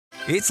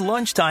It's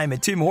lunchtime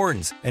at Tim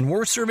Hortons, and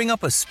we're serving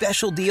up a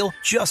special deal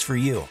just for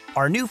you.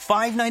 Our new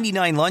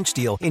 $5.99 lunch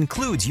deal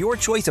includes your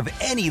choice of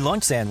any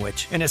lunch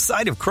sandwich and a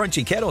side of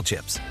crunchy kettle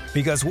chips.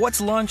 Because what's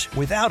lunch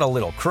without a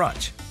little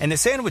crunch? And the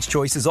sandwich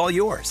choice is all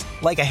yours,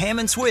 like a ham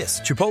and Swiss,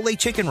 Chipotle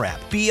chicken wrap,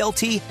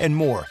 BLT, and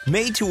more,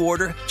 made to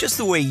order just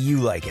the way you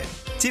like it.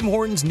 Tim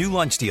Hortons' new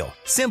lunch deal.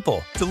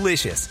 Simple,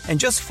 delicious, and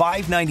just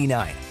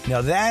 $5.99.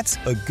 Now that's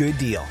a good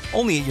deal.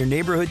 Only at your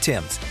neighborhood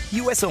Tim's.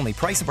 U.S. only.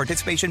 Price and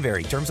participation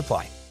vary. Terms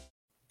apply.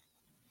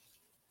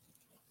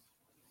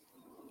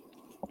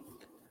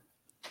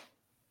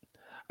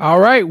 All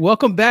right,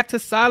 welcome back to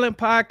Silent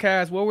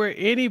Podcast, where we're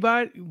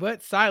anybody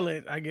but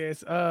silent, I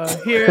guess.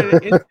 Here,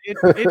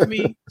 it's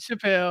me,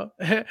 Chappelle.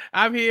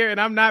 I'm here,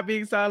 and I'm not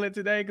being silent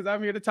today because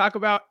I'm here to talk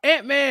about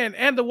Ant-Man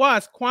and the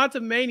Wasp,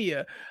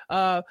 Quantumania.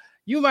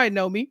 You might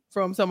know me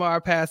from some of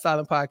our past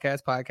Silent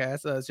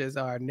podcasts, such as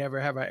our Never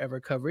Have I Ever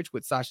coverage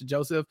with Sasha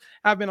Joseph.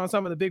 I've been on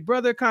some of the Big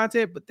Brother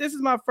content, but this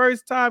is my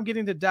first time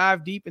getting to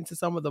dive deep into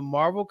some of the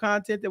Marvel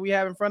content that we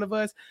have in front of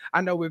us. I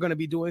know we're going to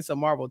be doing some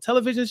Marvel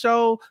television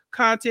show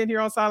content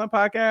here on Silent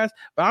Podcast,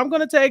 but I'm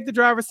going to take the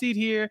driver's seat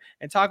here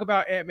and talk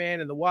about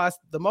Ant-Man and the Wasp.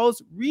 The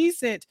most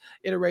recent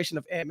iteration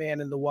of Ant-Man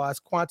and the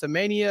Wasp,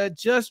 Quantumania,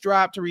 just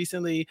dropped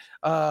recently.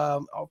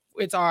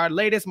 It's our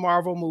latest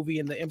Marvel movie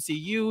in the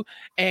MCU,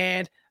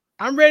 and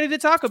I'm ready to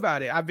talk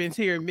about it. I've been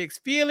hearing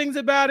mixed feelings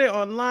about it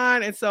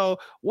online. And so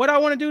what I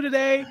want to do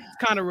today is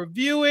kind of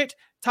review it,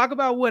 talk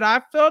about what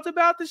I felt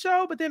about the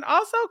show, but then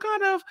also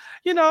kind of,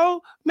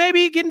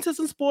 maybe get into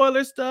some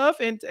spoiler stuff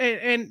and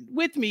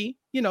with me,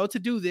 to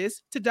do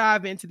this, to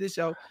dive into this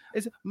show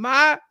is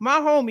my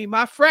homie,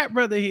 my frat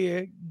brother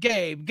here,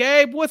 Gabe.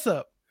 Gabe, what's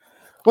up?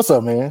 What's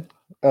up, man?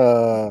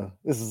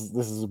 This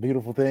is a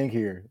beautiful thing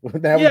here.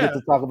 Now we get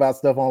to talk about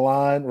stuff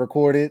online,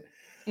 record it.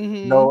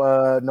 Mm-hmm.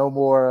 No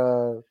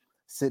more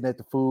sitting at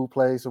the food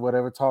place or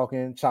whatever,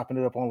 chopping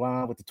it up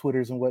online with the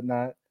Twitters and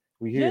whatnot.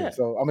 We here.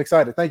 So I'm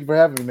excited. Thank you for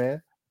having me,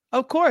 man.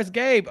 Of course,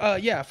 Gabe.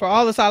 For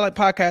all the Silent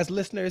Podcast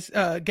listeners,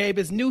 Gabe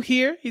is new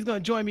here. He's going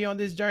to join me on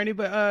this journey,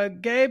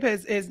 but Gabe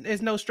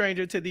is no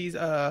stranger to these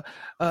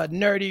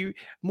nerdy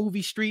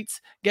movie streets.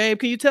 Gabe,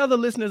 can you tell the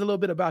listeners a little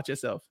bit about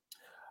yourself?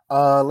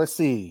 Let's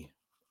see.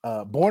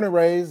 Born and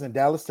raised in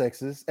Dallas,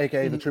 Texas,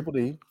 aka the Triple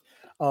D.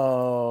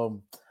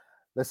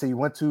 Let's see.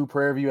 Went to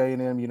Prairie View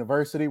A&M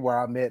University, where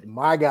I met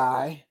my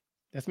guy.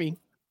 That's me,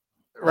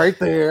 right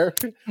there.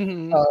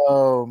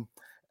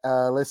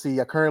 Let's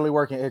see. I currently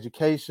work in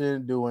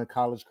education, doing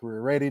college career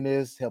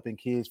readiness, helping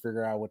kids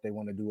figure out what they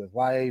want to do with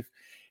life,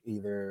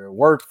 either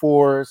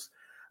workforce,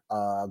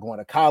 going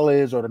to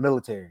college, or the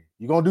military.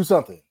 You're gonna do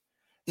something.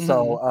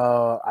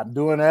 So I'm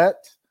doing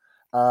that.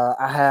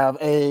 I have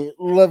a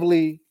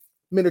lovely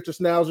miniature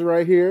schnauzer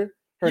right here.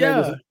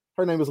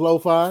 Her name is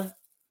Lo-Fi.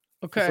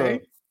 Okay.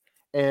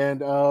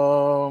 And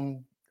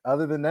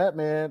other than that,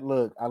 man,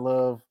 look, I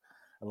love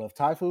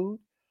Thai food.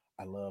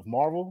 I love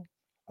Marvel.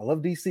 I love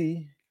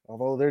DC,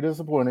 although they're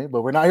disappointing,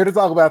 but we're not here to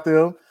talk about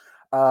them.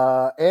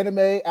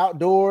 Anime,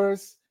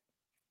 outdoors,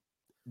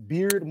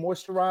 beard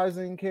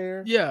moisturizing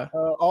care.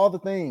 All the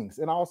things.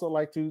 And I also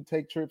like to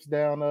take trips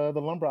down the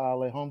lumber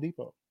aisle at Home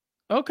Depot.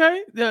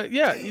 Okay.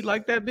 You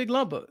like that big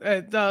lumber.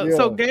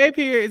 So Gabe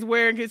here is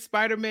wearing his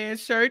Spider-Man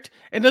shirt.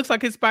 It looks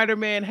like his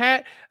Spider-Man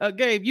hat.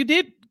 Gabe, you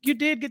did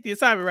get the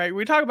assignment right.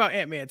 We're talking about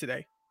Ant-Man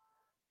today.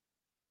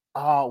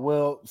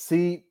 Well,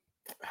 see,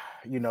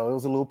 it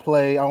was a little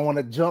play. I don't want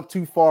to jump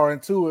too far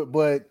into it,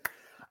 but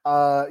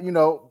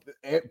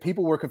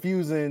people were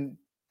confusing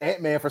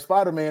Ant-Man for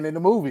Spider-Man in the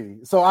movie.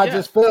 So I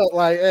just felt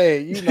like,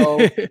 hey,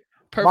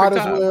 might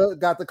as well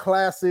got the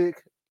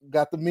classic,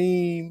 got the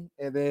meme,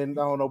 and then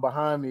I don't know,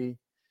 behind me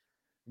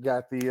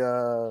got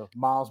the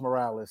Miles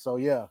Morales. So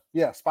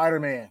yeah,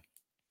 Spider-Man.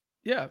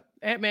 Yeah,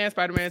 Ant-Man,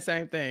 Spider-Man,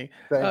 same thing.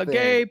 Same thing.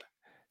 Gabe,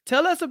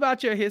 tell us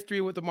about your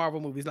history with the Marvel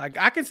movies. Like,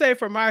 I can say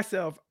for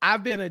myself,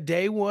 I've been a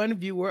day one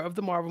viewer of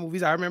the Marvel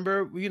movies. I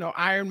remember,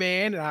 Iron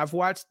Man, and I've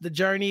watched the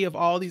journey of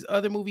all these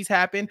other movies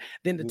happen.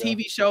 Then the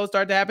TV shows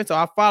started to happen, so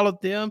I followed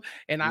them.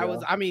 And I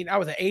was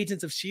an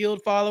Agents of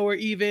S.H.I.E.L.D. follower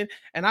even,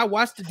 and I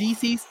watched the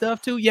DC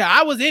stuff too. Yeah,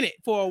 I was in it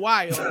for a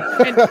while.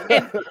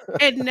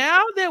 And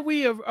now that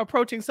we are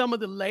approaching some of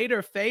the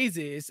later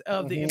phases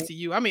of the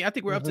MCU, I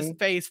think we're up to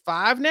phase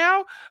 5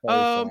 now.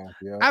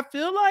 I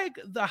feel like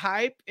the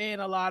hype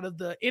and a lot of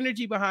the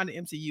energy behind the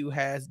MCU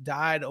has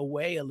died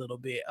away a little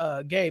bit.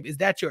 Gabe, is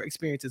that your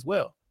experience as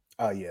well?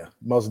 Yeah,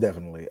 most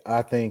definitely.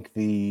 I think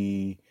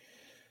the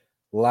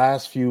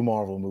last few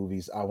Marvel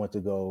movies I went to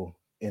go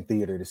in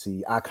theater to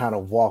see, I kind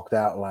of walked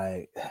out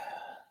like,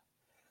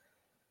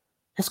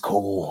 it's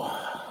cool.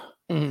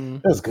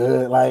 It's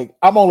good. Like,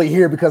 I'm only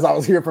here because I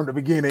was here from the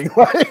beginning.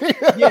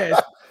 Yes.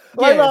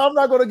 No, I'm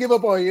not going to give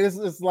up on you.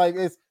 It's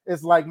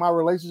like my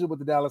relationship with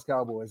the Dallas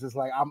Cowboys. It's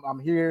like I'm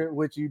here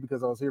with you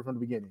because I was here from the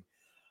beginning.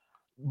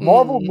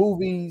 Marvel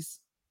movies,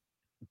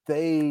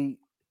 I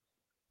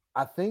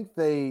think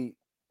they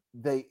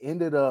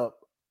ended up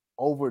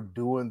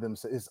overdoing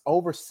themselves. It's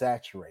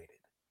oversaturated,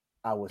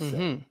 I would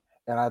say.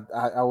 And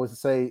I would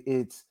say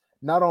it's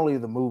not only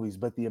the movies,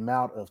 but the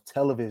amount of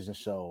television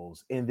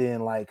shows, and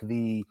then like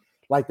the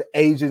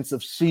Agents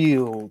of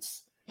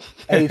Shields,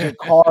 Agent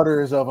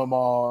Carters of them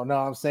all. Know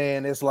what I'm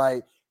saying? It's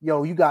like,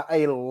 yo, you got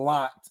a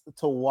lot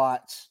to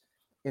watch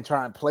and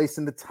try and place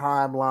in the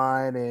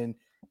timeline, and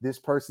this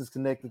person's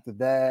connected to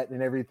that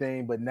and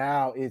everything. But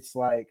now it's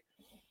like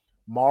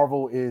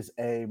Marvel is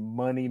a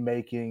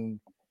money-making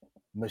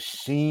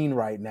machine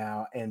right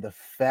now, and the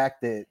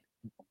fact that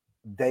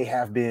they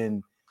have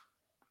been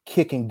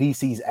kicking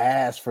DC's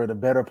ass for the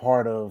better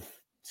part of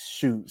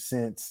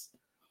since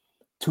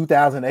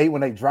 2008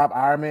 when they dropped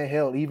Iron Man.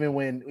 Hell, even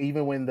when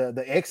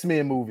the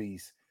X-Men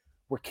movies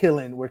were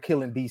killing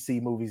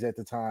DC movies at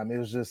the time. It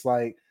was just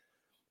like,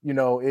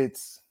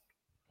 it's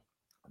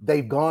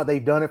they've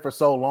done it for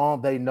so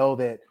long. They know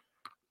that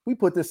we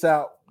put this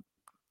out,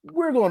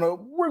 we're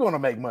gonna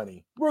make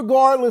money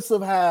regardless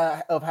of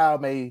how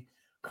it may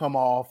come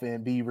off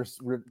and be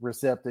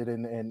receptive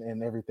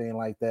and everything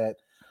like that.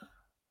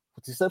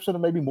 With the exception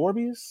of maybe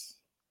Morbius.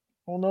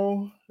 I don't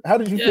know. How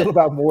did you feel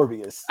about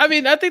Morbius? I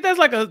mean, I think that's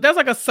like a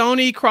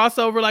Sony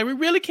crossover. Like, we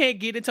really can't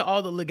get into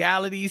all the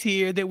legalities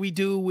here that we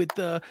do with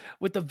the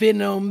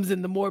Venoms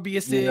and the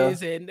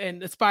Morbiuses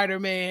and the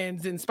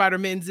Spider-Mans and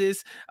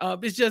Spider-Menses.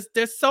 It's just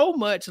there's so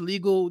much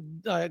legal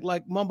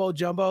like mumbo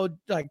jumbo,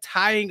 like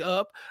tying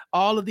up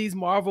all of these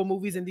Marvel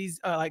movies and these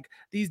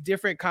these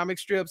different comic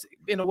strips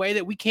in a way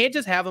that we can't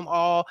just have them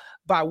all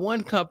by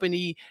one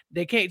company.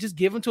 They can't just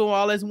give them to them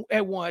all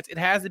at once. It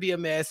has to be a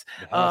mess.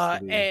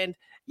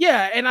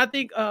 And I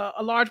think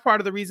a large part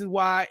of the reason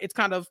why it's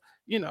kind of,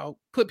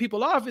 put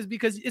people off is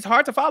because it's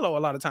hard to follow a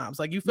lot of times.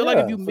 Like, you feel like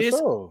if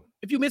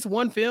you miss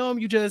one film,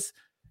 you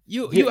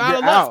out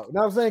of luck. Out. You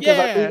know what I'm saying?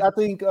 Because I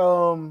think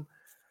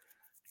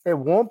at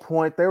one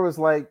point there was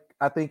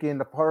I think in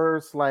the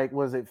first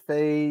was it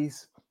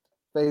phase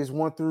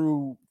 1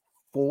 through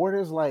 4,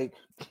 there's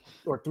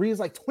or 3 is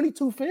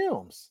 22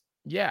 films.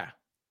 Yeah.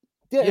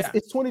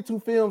 It's 22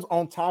 films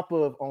on top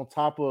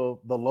of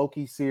the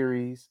Loki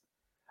series.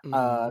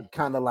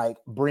 Kind of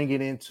bring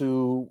it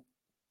into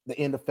the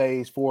end of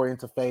phase 4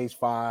 into phase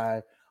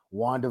 5,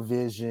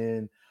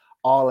 WandaVision,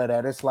 all of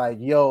that. It's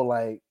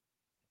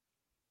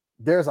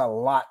there's a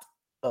lot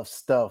of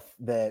stuff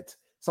that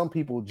some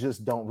people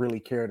just don't really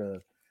care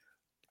to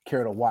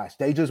watch.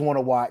 They just want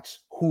to watch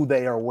who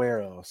they are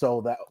aware of.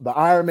 So the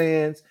Iron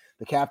Mans,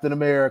 the Captain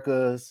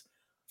Americas,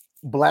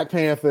 Black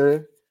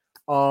Panther,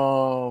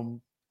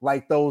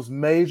 those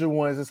major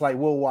ones, it's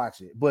we'll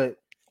watch it. But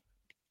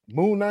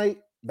Moon Knight,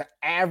 the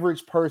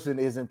average person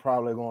isn't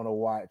probably going to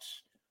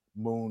watch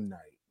Moon Knight.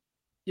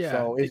 Yeah.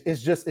 So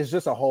it's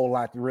just a whole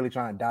lot to really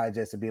try and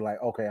digest and be like,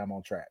 okay, I'm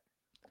on track.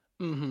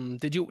 Mm-hmm.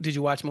 Did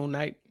you watch Moon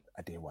Knight?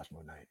 I did watch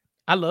Moon Knight.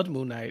 I loved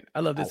Moon Knight. I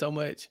loved it so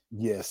much.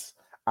 Yes.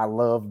 I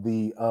love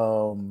the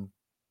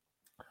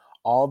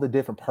all the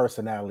different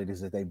personalities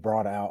that they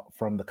brought out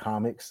from the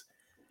comics.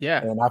 Yeah.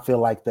 And I feel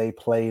like they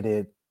played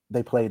it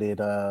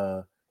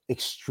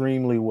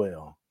extremely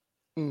well.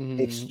 Mm-hmm.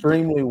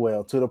 Extremely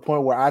well, to the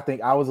point where I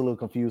think I was a little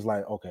confused,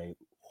 okay,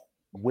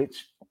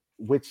 which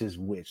is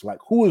which,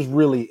 who is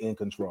really in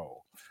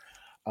control.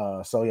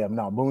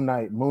 Moon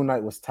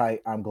Knight was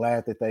tight. I'm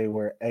glad that they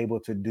were able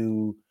to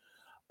do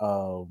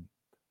a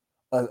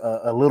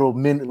little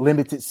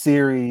limited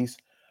series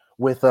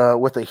with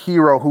a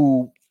hero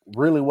who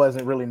really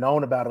wasn't really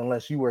known about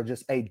unless you were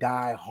just a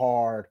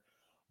die-hard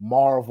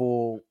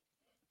Marvel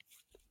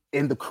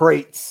in the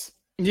crates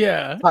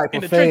type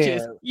of fan.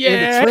 Trenches. Yeah,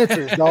 in the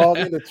trenches, dog,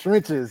 in the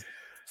trenches.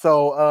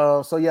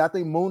 So I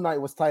think Moon Knight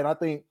was tight. I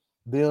think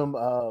them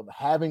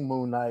having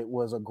Moon Knight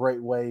was a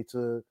great way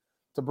to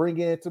bring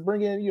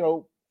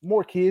in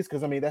more kids,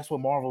 because I mean that's what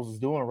Marvel's is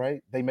doing,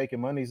 right? They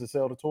making money to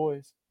sell the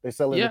toys. They're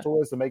selling the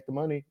toys to make the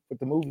money with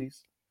the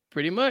movies.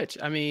 Pretty much.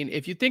 I mean,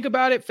 if you think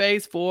about it,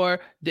 phase 4,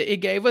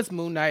 it gave us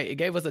Moon Knight. It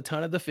gave us a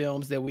ton of the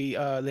films that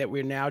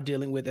we're now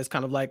dealing with as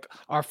kind of like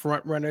our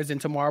front runners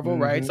into Marvel,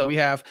 mm-hmm. right? So we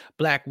have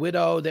Black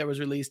Widow that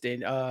was released in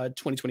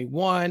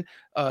 2021,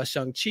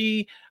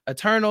 Shang-Chi,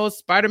 Eternals,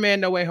 Spider-Man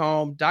No Way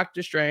Home,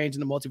 Doctor Strange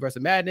and the Multiverse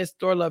of Madness,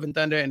 Thor Love and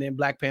Thunder, and then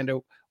Black Panther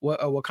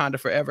Wakanda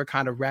Forever,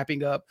 kind of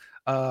wrapping up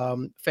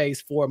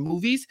phase 4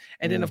 movies.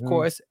 And then, of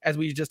course, as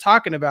we were just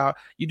talking about,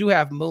 you do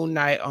have Moon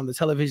Knight on the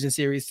television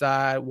series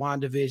side,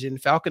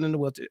 WandaVision, Falcon and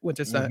the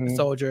Winter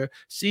Soldier,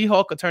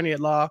 She-Hulk, Attorney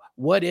at Law,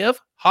 What If,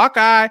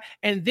 Hawkeye,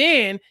 and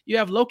then you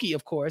have Loki,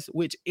 of course,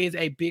 which is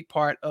a big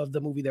part of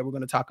the movie that we're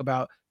going to talk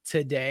about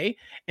today.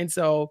 And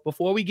so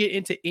before we get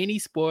into any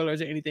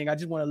spoilers or anything, I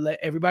just want to let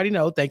everybody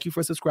know, thank you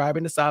for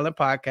subscribing to Silent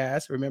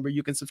Podcast. Remember,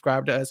 you can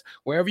subscribe to us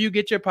wherever you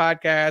get your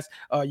podcast.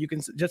 You can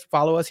just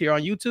follow us here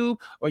on YouTube,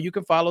 or you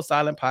can follow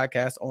Silent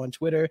Podcast on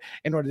Twitter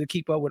in order to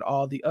keep up with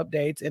all the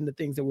updates and the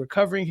things that we're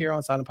covering here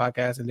on Silent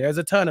Podcast. And there's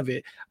a ton of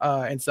it.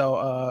 And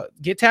so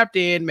get tapped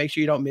in, make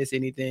sure you don't miss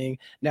anything.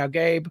 Now,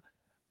 Gabe,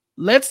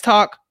 let's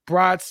talk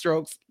broad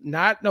strokes,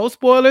 no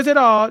spoilers at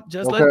all,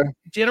 just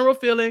general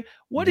feeling.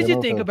 What did you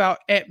think about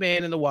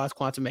Ant-Man and the Wasp: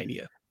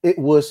 Quantumania? It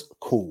was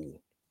cool.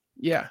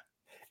 Yeah,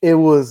 it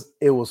was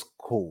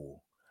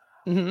cool.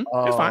 Mm-hmm.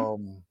 It's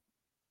fine.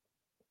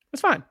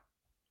 It's fine.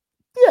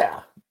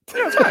 Yeah.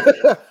 Yeah, it's fine.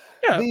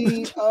 Yeah.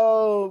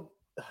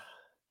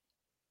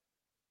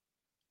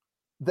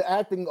 The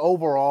acting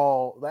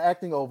overall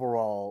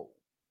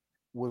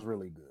was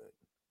really good.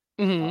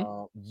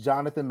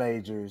 Jonathan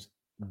Majors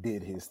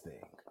did his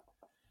thing.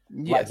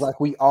 Yes. Like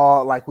we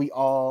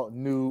all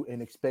knew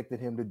and expected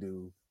him to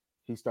do.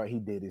 He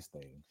did his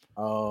thing.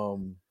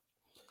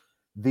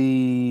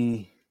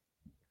 The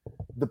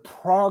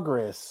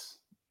progress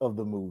of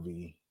the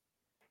movie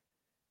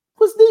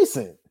was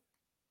decent.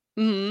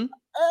 It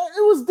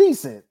was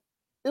decent.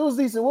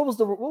 What was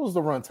the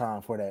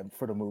runtime for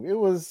the movie? It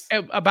was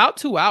about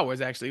 2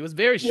 hours. Actually, it was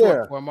very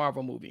short for a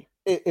Marvel movie.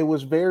 It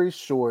was very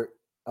short.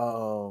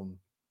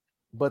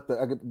 But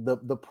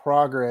the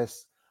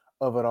progress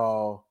of it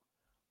all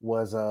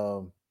was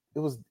it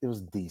was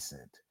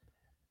decent.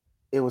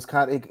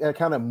 It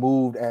kind of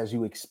moved as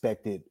you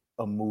expected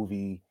a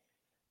movie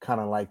kind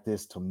of like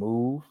this to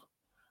move,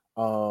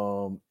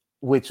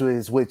 which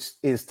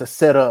is to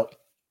set up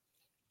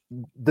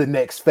the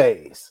next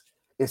phase,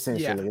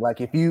 essentially. Like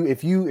if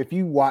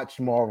you watch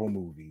Marvel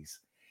movies,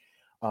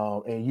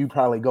 and you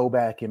probably go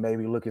back and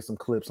maybe look at some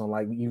clips on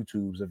like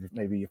YouTube's of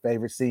maybe your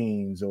favorite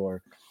scenes,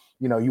 or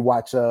you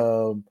watch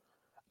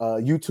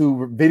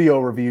YouTube video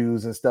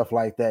reviews and stuff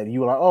like that, and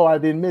you were like, oh, I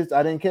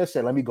didn't catch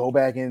that. Let me go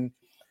back and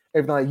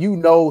everything. Like,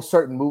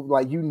 certain movies,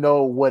 like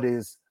what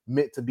is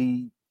meant to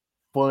be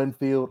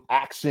fun-filled,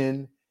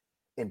 action,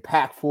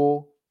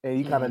 impactful, and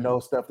you kind of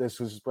know stuff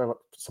that's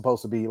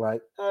supposed to be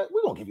like,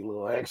 we're gonna give you a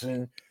little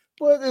action,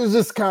 but it's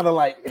just kind of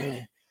like,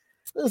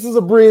 this is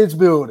a bridge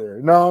builder.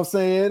 You know what I'm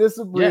saying? It's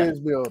a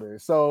bridge builder.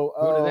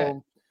 So,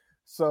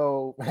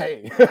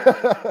 hey,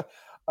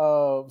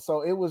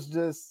 so it was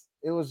just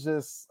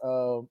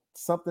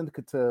something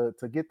to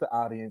get the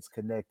audience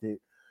connected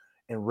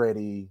and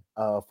ready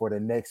for the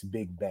next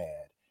big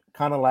bad.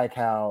 Kind of like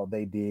how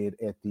they did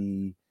at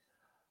the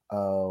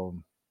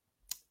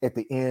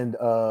end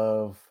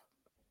of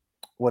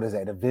what is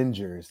that,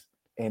 Avengers,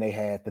 and they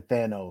had the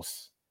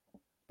Thanos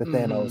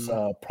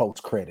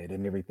post credit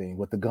and everything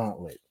with the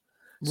gauntlet.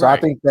 So I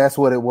think that's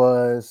what it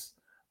was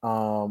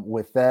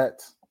with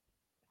that.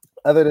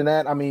 Other than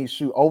that, I mean,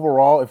 shoot,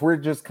 overall, if we're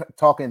just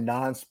talking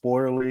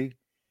non-spoilery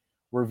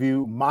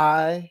review,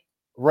 my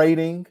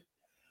rating,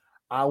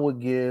 I would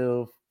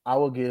give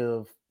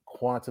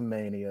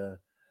Quantumania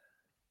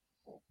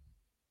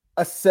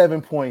a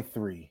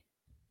 7.3.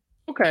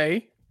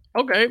 Okay,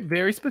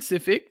 very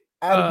specific.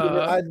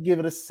 I'd give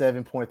it a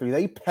 7.3.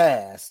 They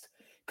passed.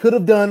 Could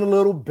have done a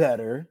little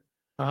better.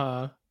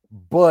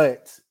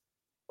 But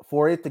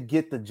for it to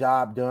get the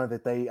job done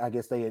that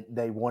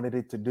they wanted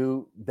it to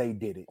do, they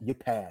did it. You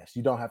passed.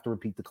 You don't have to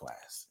repeat the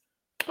class.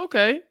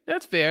 Okay,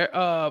 that's fair.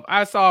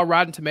 I saw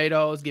Rotten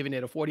Tomatoes giving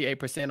it a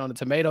 48% on the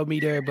tomato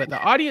meter, but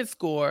the audience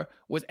score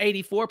was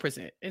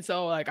 84%. And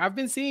so, like, I've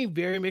been seeing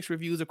very mixed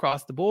reviews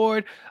across the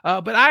board.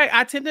 But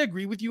I tend to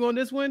agree with you on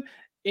this one.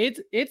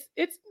 It's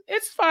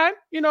fine.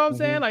 You know what I'm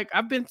saying? Like,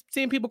 I've been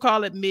seeing people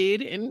call it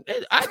mid, and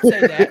I'd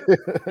say that.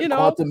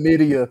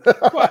 Quantumania.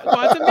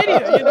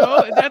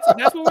 Quantumania.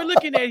 That's what we're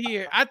looking at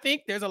here. I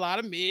think there's a lot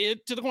of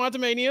mid to the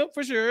Quantumania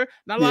for sure.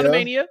 Not a lot of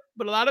mania,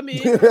 but a lot of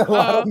mid.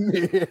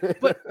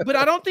 But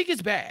I don't think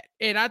it's bad.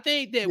 And I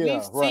think that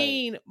we've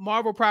seen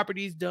Marvel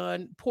properties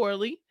done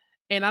poorly.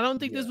 And I don't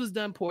think this was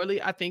done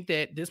poorly. I think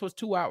that this was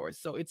 2 hours.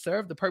 So it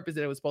served the purpose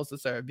that it was supposed to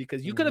serve,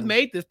 because you could have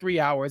made this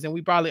 3 hours and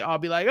we probably all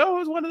be like, oh, it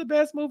was one of the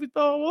best movies,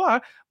 blah, blah, blah.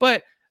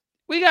 But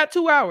we got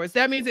 2 hours.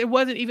 That means it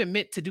wasn't even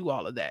meant to do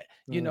all of that.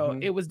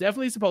 It was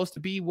definitely supposed to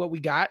be what we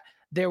got.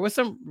 There was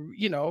some,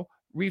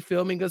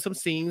 refilming of some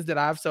scenes that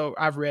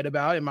I've read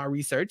about in my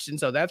research. And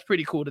so that's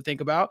pretty cool to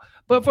think about.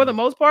 But for the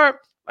most part,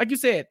 like you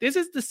said, this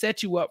is to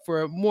set you up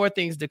for more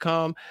things to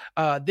come.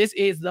 This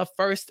is the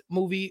first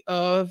movie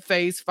of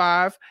Phase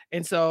 5.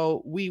 And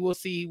so we will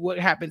see what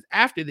happens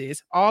after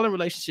this, all in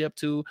relationship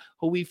to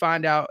who we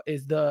find out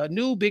is the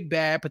new big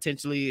bad,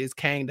 potentially, is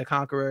Kang the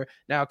Conqueror.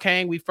 Now,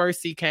 Kang, we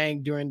first see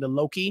Kang during the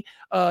Loki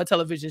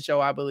television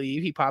show, I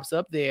believe. He pops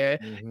up there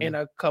in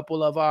a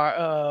couple of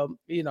our,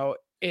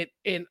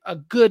 in a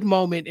good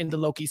moment in the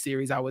Loki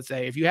series, I would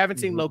say. If you haven't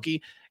seen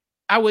Loki,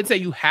 I wouldn't say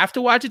you have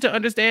to watch it to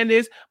understand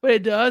this, but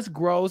it does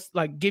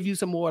give you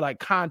some more like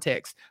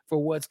context for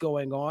what's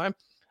going on.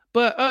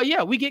 But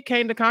we get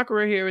Kang the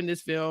Conqueror here in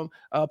this film,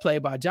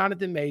 played by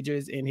Jonathan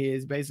Majors in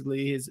his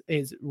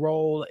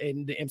role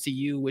in the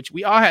MCU, which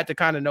we all had to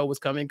kind of know was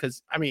coming,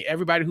 because I mean,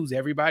 everybody who's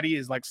everybody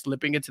is like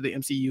slipping into the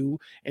MCU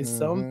in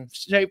some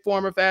shape,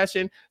 form, or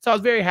fashion. So I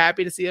was very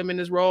happy to see him in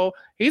this role.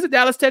 He's a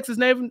Dallas, Texas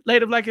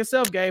native like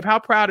yourself, Gabe. How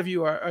proud of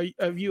you are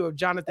of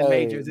Jonathan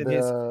Majors and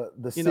his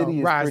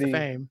rise to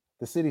fame?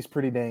 The city's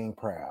pretty dang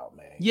proud,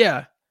 man.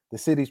 Yeah. The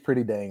city's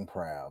pretty dang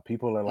proud.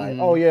 People are like,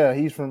 oh yeah,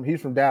 he's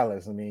from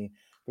Dallas. I mean,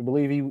 I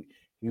believe he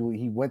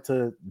went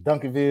to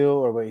Duncanville,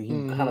 or he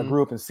kind of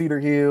grew up in Cedar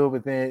Hill,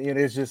 but then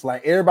it's just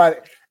like everybody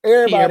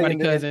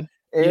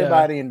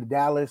in the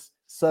Dallas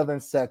southern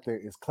sector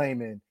is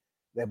claiming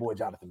that boy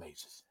Jonathan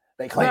Majors.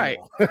 They claim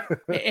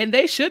And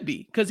they should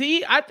be, because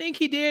I think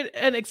he did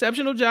an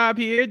exceptional job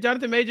here.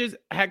 Jonathan Majors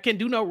can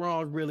do no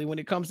wrong, really, when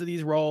it comes to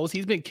these roles.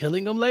 He's been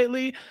killing them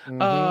lately.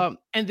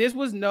 And this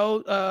was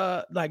no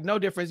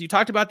difference. You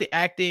talked about the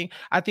acting.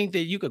 I think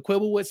that you could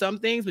quibble with some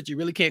things, but you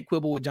really can't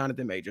quibble with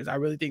Jonathan Majors. I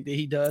really think that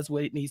he does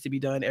what needs to be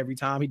done every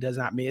time. He does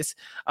not miss.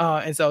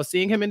 And so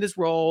seeing him in this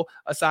role,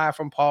 aside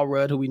from Paul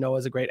Rudd, who we know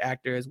is a great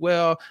actor as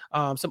well,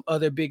 some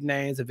other big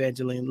names,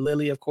 Evangeline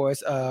Lilly, of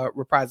course,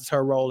 reprises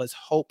her role as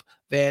Hope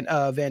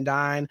Van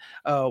Dyne.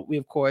 We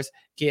of course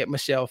get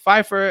Michelle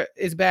Pfeiffer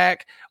is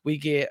back. We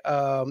get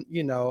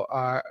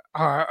our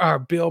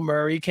Bill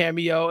Murray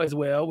cameo as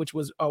well, which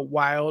was a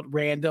wild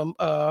random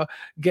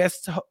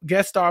guest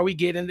star we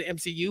get in the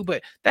MCU,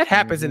 but that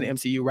happens in the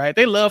MCU, right?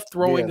 They love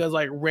throwing us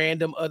like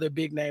random other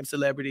big name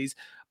celebrities,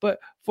 but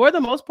for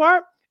the most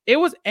part, it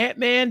was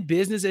Ant-Man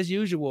business as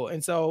usual.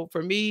 And so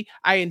for me,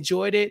 I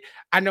enjoyed it.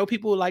 I know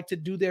people like to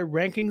do their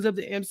rankings of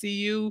the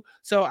MCU,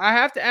 so I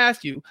have to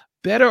ask you,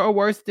 better or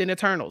worse than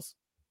Eternals?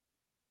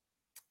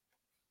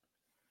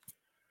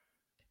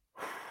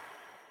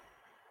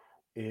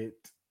 It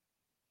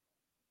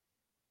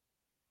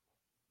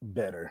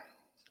better.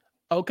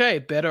 Okay,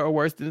 better or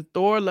worse than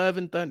Thor: Love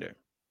and Thunder?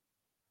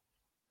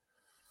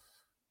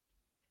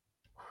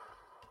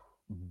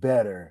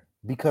 Better,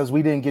 because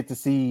we didn't get to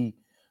see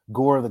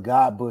Gore the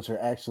God Butcher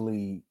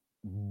actually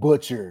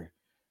butcher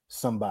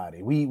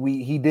somebody.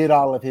 He did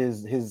all of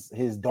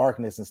his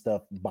darkness and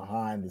stuff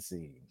behind the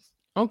scenes.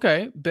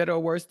 Okay, better or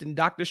worse than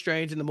Doctor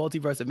Strange in the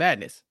Multiverse of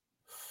Madness?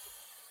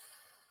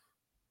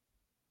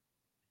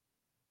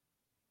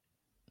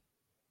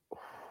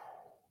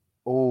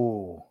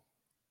 Oh,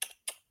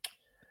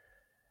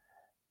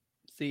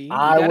 see,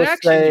 I would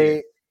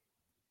say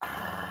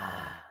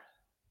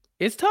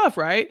it's tough,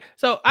 right?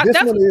 So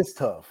this one is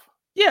tough.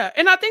 Yeah,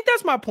 and I think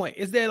that's my point,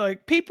 is that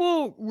like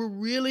people were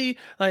really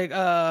like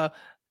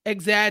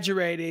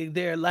exaggerating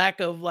their lack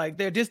of like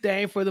their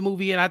disdain for the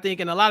movie. And I think,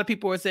 and a lot of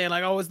people are saying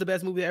like, oh, it's the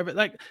best movie ever.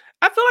 Like,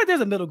 I feel like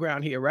there's a middle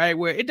ground here, right?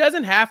 Where it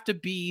doesn't have to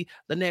be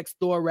the next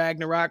Thor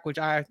Ragnarok, which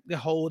I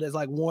hold as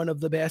like one of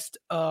the best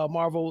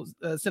Marvel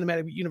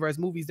Cinematic Universe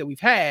movies that we've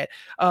had.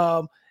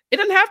 It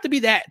doesn't have to be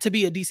that to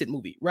be a decent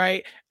movie,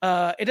 right?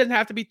 It doesn't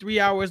have to be 3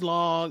 hours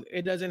long.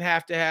 It doesn't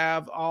have to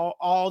have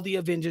all the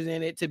Avengers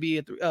in it to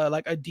be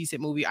like a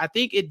decent movie. I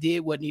think it did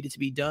what needed to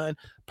be done.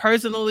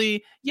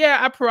 Personally, yeah,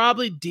 I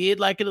probably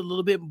did like it a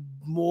little bit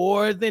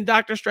more than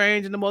Doctor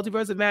Strange in the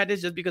Multiverse of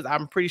Madness, just because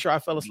I'm pretty sure I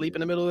fell asleep in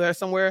the middle of there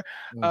somewhere.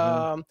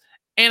 And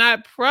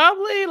I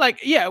probably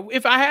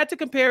if I had to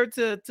compare it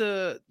to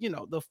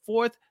the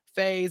fourth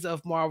phase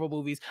of Marvel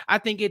movies, I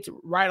think it's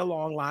right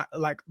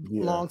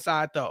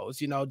alongside those,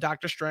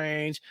 Doctor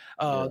Strange,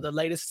 the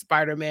latest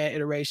Spider-Man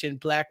iteration,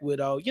 Black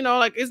Widow,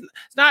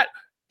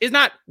 it's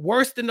not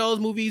worse than those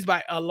movies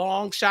by a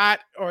long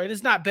shot, or it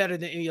is not better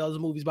than any of those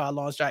movies by a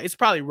long shot. It's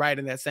probably right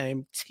in that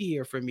same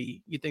tier for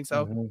me. You think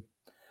so?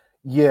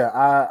 Yeah,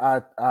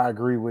 I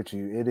agree with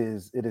you. It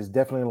is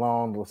definitely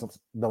along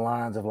the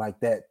lines of like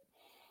that.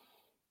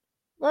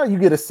 Well, you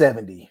get a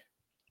 70.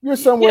 You're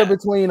somewhere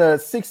between a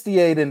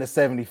 68 and a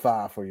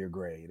 75 for your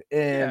grade.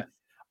 And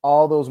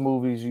all those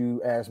movies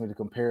you asked me to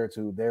compare it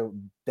to,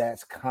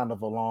 that's kind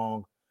of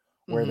along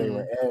where they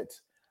were at.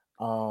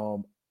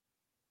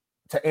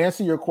 To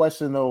answer your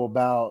question, though,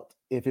 about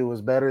if it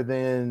was better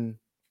than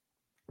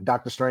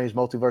Doctor Strange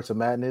Multiverse of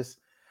Madness,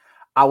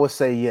 I would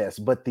say yes.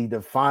 But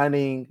the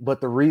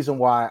reason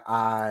why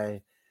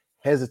I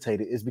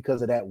hesitated is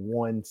because of that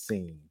one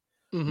scene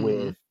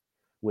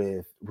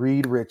with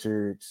Reed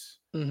Richards,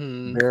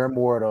 Baron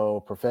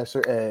Mordo,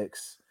 Professor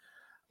X,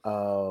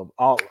 all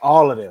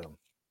of them.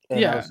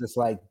 And I was just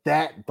like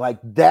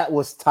that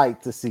was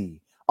tight to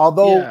see.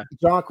 Although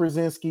John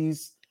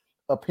Krasinski's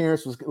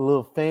appearance was a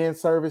little fan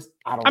service,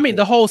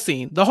 the whole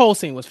scene was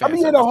fan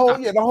service.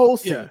 The whole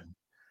scene.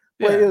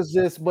 But it was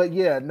just,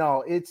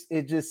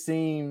 it just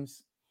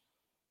seems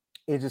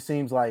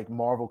like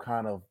Marvel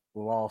kind of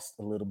lost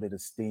a little bit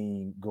of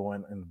steam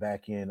going in the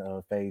back end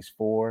of phase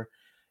 4.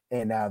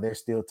 And now they're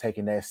still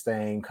taking that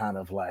same kind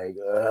of like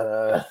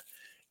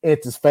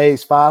into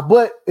phase 5,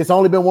 but it's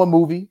only been one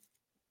movie.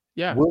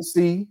 Yeah, we'll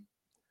see.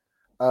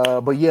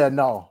 But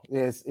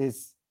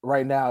it's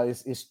right now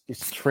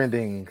it's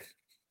trending.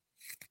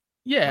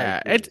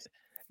 Yeah,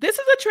 this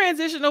is a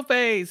transitional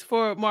phase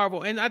for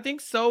Marvel, and I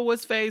think so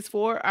was phase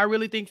 4. I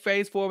really think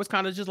phase 4 was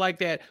kind of just like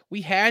that.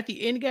 We had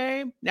the end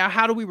game. Now,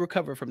 how do we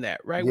recover from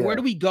that, right? Where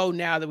do we go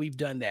now that we've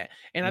done that?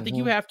 And I think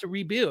you have to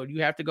rebuild.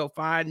 You have to go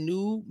find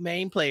new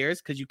main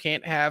players, because you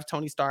can't have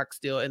Tony Stark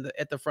still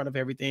at the front of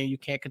everything. You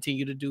can't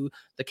continue to do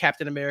the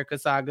Captain America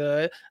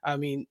saga. I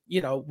mean,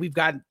 we've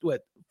got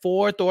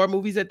 4 Thor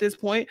movies at this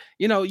point.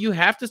 You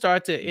have to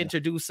start to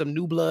introduce some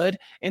new blood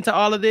into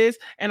all of this.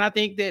 And I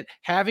think that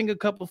having a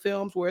couple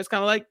films where it's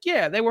kind of like,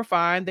 they were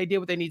fine. They did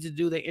what they needed to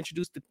do. They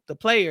introduced the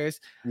players.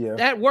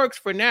 That works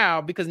for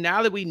now, because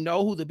now that we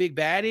know who the big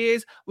bad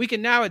is, we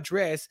can now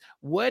address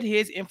what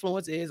his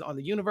influence is on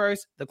the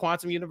universe, the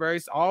quantum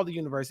universe, all the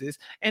universes,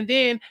 and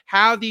then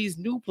how these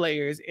new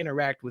players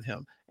interact with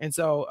him. And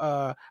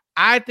so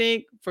I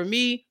think for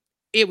me,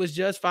 it was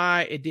just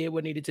fine. It did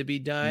what needed to be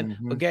done.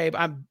 Mm-hmm. But Gabe,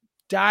 I'm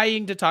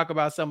dying to talk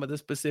about some of the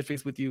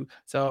specifics with you.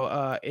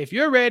 So if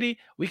you're ready,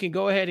 we can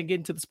go ahead and get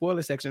into the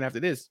spoiler section after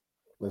this.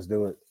 Let's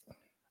do it.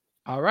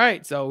 All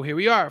right, so here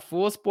we are.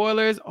 Full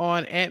spoilers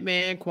on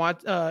Ant-Man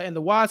and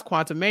the Wasp: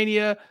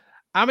 Quantumania.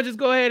 I'm gonna just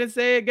go ahead and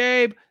say it,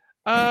 Gabe.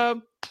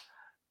 I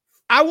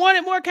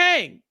wanted more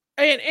Kang,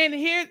 and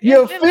here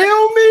you feel me?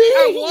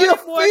 I wanted You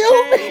more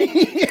feel Kang,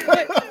 me?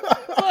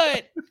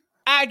 but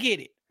I get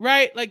it,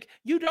 right? Like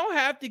you don't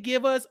have to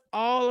give us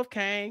all of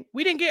Kang.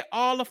 We didn't get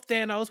all of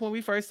Thanos when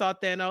we first saw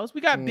Thanos. We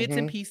got bits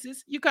and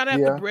pieces. You kind of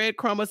have to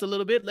breadcrumb us a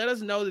little bit. Let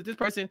us know that this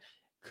person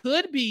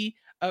could be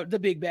the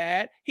big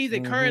bad. He's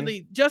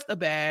currently just a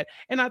bad.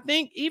 And I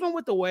think even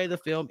with the way the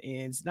film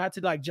ends, not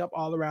to like jump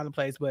all around the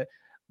place, but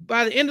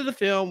by the end of the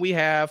film, we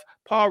have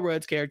Paul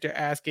Rudd's character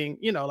asking,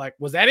 like,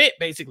 was that it?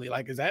 Basically,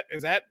 like, that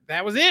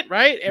was it,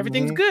 right?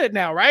 Everything's good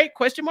now, right?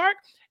 Question mark.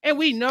 And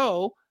we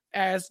know,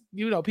 as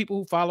people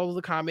who follow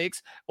the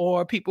comics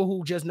or people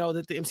who just know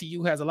that the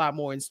MCU has a lot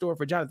more in store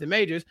for Jonathan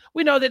Majors,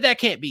 we know that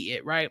can't be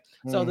it, right?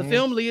 So the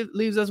film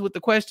leaves us with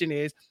the question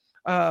is,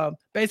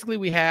 basically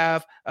we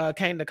have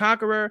Kang the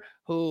Conqueror,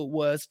 who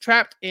was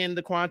trapped in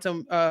the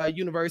quantum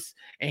universe,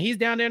 and he's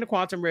down there in the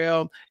quantum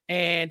realm,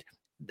 and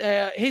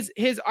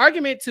his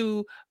argument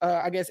to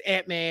I guess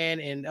Ant-Man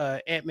and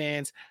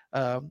Ant-Man's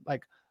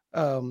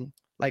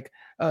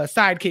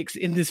sidekicks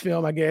in this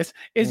film, I guess,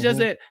 is just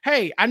that,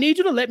 hey, I need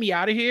you to let me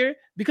out of here,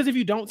 because if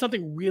you don't,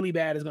 something really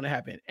bad is going to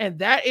happen. And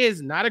that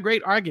is not a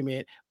great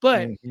argument,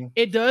 but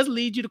it does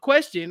lead you to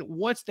question,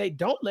 once they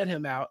don't let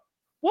him out,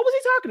 what was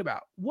he talking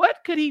about? What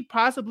could he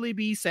possibly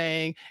be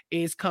saying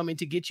is coming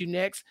to get you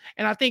next?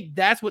 And I think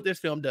that's what this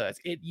film does.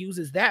 It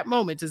uses that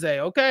moment to say,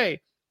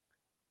 okay,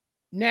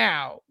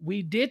 now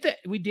we did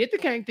the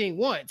Kang thing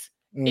once.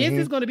 Is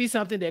this going to be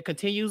something that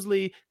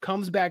continuously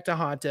comes back to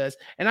haunt us?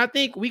 And I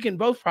think we can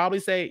both probably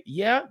say,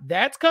 yeah,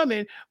 that's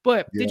coming.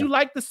 But did you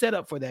like the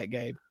setup for that,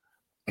 Gabe?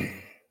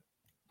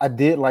 I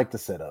did like the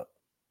setup.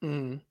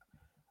 Mm-hmm.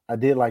 I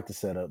did like the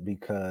setup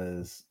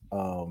because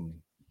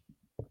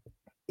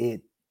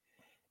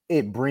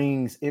it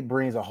brings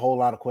a whole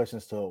lot of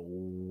questions to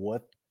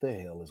what the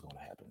hell is going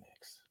to happen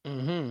next.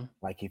 Mm-hmm.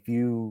 Like if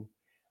you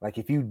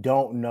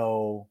don't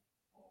know,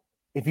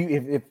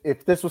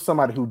 if this was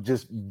somebody who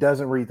just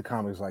doesn't read the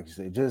comics, like you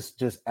said,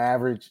 just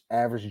average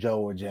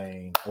Joe or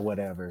Jane or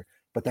whatever,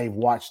 but they've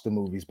watched the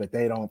movies, but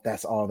they don't,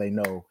 that's all they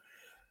know.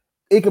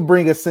 It could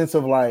bring a sense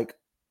of like,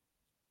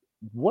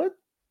 what?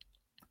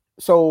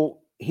 So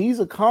he's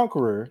a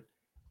conqueror.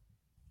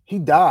 He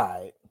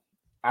died.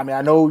 I mean,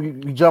 I know you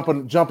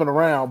jumping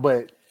around,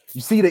 but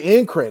you see the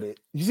end credit.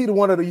 You see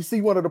one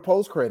of the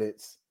post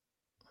credits,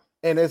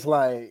 and it's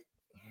like,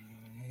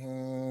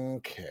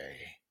 okay,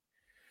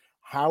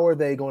 how are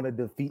they going to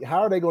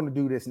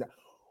do this now?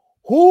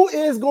 Who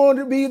is going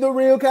to be the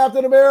real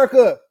Captain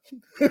America?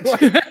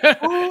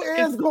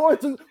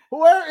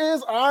 Where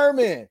is Iron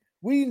Man?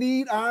 We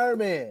need Iron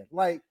Man.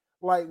 Like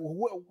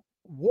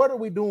what are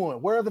we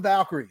doing? Where are the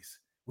Valkyries?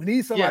 We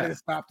need somebody to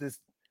stop this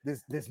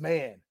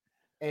man.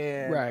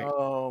 And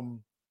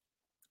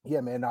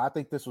man, no, I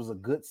think this was a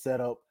good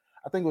setup.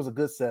 I think it was a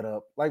good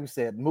setup. Like we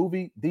said,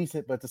 movie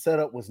decent, but the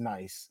setup was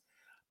nice.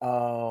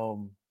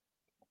 Man,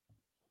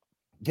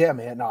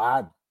 no,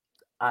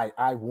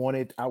 I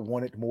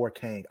wanted more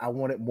Kang. I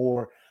wanted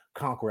more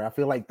Conqueror. I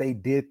feel like they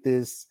did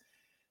this.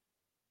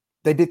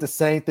 They did the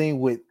same thing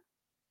with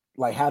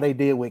like how they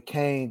did with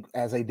Kang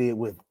as they did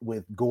with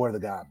Gore the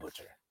God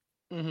Butcher.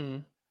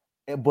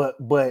 Mm-hmm. But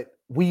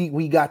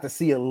we got to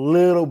see a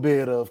little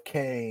bit of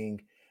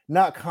Kang,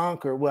 not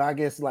Conquer. Well, I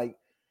guess like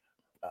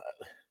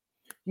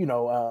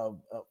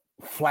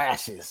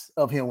flashes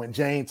of him when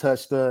Jane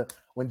touched the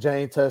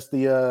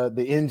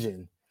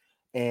engine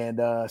and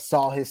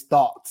saw his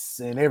thoughts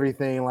and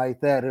everything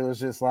like that. It was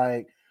just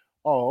like,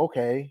 oh,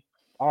 okay,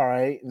 all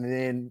right. And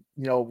then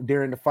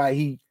during the fight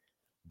he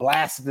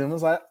blasted him. It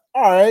was like,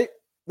 all right,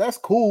 that's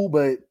cool,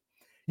 but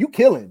you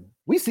killing.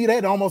 We see that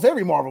in almost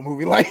every Marvel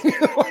movie. Like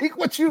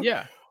what you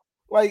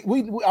like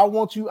I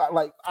want you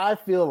like I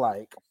feel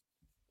like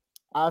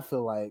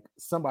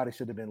somebody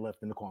should have been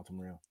left in the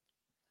quantum realm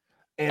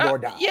and or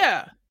die.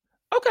 Yeah.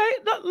 Okay.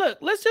 Look,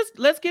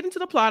 let's get into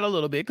the plot a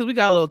little bit because we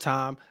got a little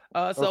time.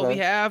 We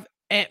have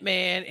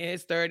Ant-Man in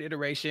his third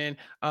iteration.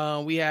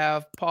 We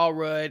have Paul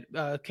Rudd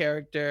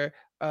character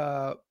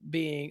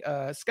being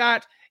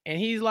Scott, and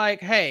he's like,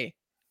 hey,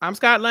 I'm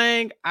Scott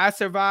Lang. I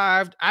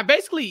survived. I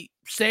basically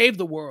saved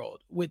the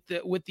world with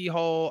the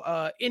whole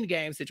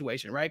Endgame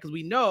situation, right? Because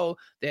we know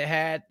that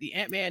had the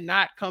Ant-Man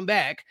not come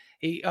back,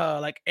 he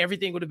like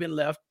everything would have been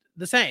left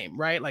the same,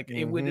 right? Like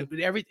it would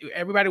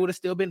everybody would have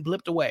still been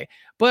blipped away.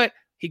 But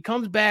he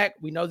comes back.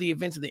 We know the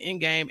events of the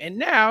Endgame, and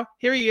now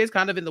here he is,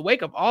 kind of in the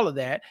wake of all of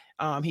that.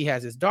 He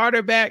has his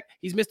daughter back.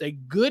 He's missed a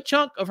good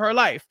chunk of her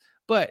life.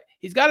 But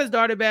he's got his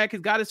daughter back,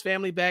 he's got his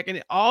family back, and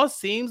it all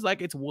seems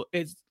like it's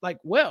like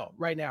well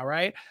right now,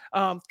 right?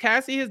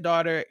 Cassie, his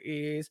daughter,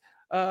 is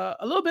a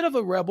little bit of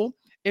a rebel,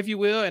 if you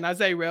will. And I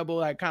say rebel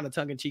like kind of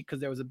tongue in cheek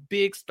because there was a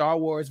big Star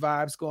Wars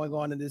vibes going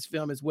on in this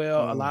film as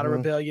well. A lot of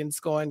rebellions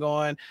going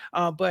on.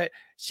 But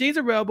she's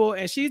a rebel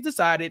and she's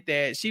decided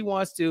that she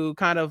wants to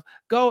kind of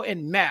go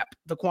and map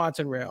the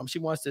quantum realm. She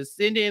wants to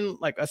send in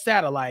like a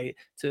satellite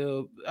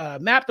to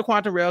map the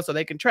quantum realm so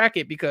they can track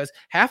it because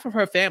half of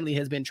her family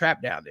has been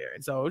trapped down there.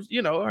 And so,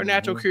 her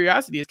natural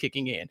curiosity is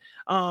kicking in.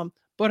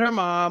 But her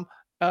mom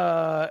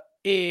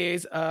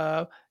is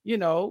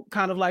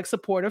kind of like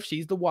supportive.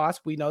 She's the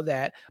Wasp, we know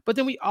that. But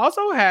then we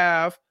also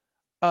have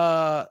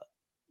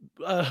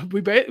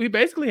we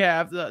basically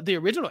have the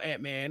original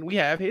Ant-Man. We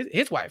have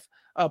his wife,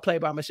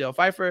 played by Michelle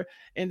Pfeiffer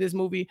in this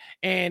movie,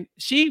 and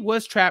she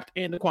was trapped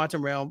in the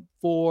quantum realm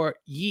for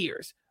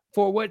years,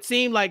 for what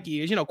seemed like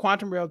years.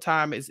 Quantum realm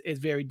time is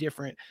very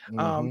different.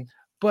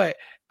 But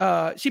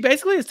she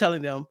basically is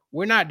telling them,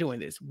 we're not doing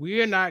this.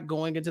 We're not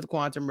going into the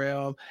quantum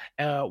realm.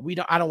 I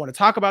don't want to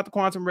talk about the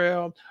quantum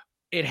realm.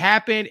 It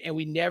happened and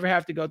we never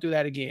have to go through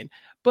that again.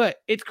 But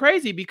it's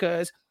crazy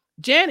because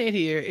Janet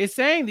here is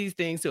saying these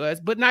things to us,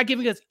 but not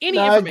giving us any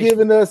information. Not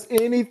giving us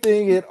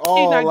anything at all.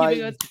 She's not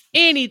giving us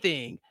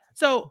anything.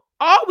 So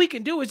all we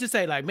can do is just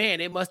say, like,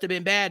 man, it must have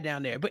been bad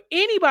down there. But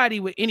anybody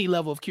with any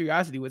level of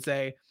curiosity would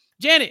say,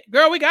 Janet,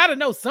 girl, we got to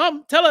know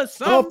something. Tell us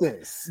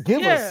something.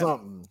 Give us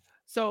something.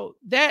 So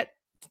that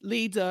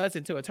leads us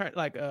into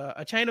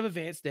a chain of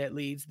events that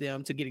leads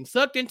them to getting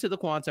sucked into the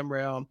quantum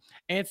realm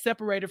and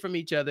separated from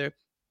each other.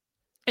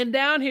 And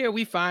down here,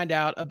 we find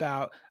out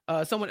about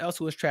someone else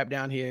who was trapped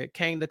down here,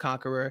 Kang the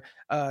Conqueror.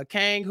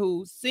 Kang,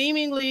 who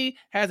seemingly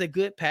has a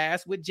good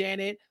past with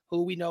Janet,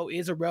 who we know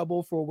is a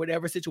rebel for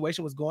whatever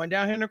situation was going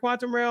down here in the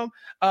quantum realm.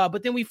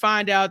 But then we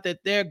find out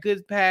that their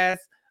good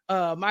past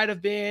might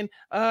have been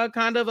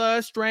kind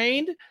of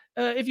strained,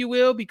 if you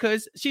will,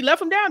 because she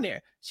left them down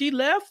there. She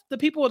left the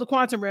people of the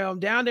quantum realm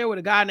down there with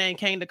a guy named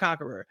Kang the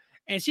Conqueror.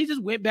 And she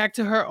just went back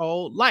to her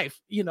old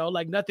life,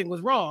 like nothing was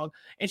wrong.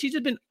 And she's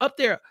just been up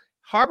there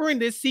harboring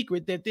this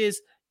secret that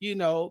this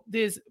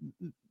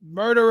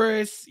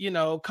murderous,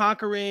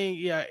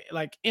 conquering,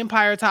 like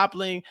empire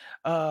toppling,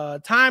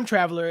 time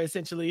traveler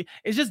essentially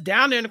is just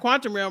down there in the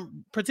quantum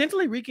realm,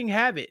 potentially wreaking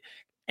havoc.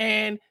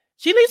 And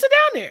she leaves it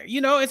down there,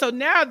 and so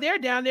now they're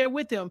down there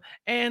with him.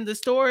 And the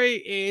story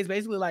is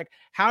basically like,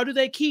 how do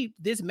they keep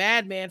this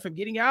madman from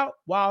getting out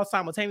while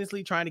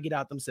simultaneously trying to get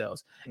out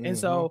themselves? And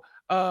so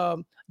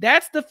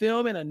that's the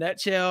film in a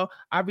nutshell.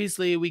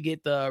 Obviously, we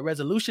get the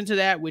resolution to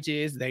that, which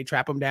is they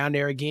trap him down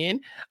there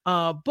again.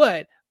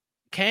 But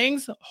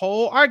Kang's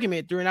whole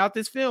argument throughout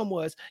this film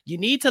was, you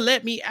need to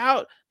let me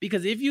out,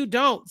 because if you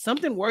don't,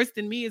 something worse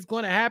than me is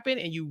going to happen,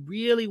 and you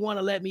really want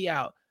to let me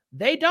out.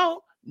 They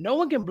don't. No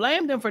one can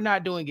blame them for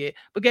not doing it.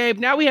 But Gabe,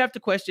 now we have to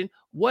question,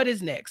 what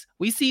is next?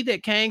 We see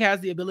that Kang has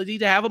the ability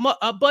to have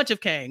a bunch of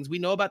Kangs. We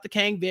know about the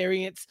Kang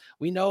variants.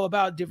 We know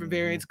about different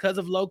variants because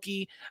of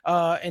Loki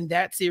and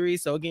that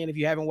series. So again, if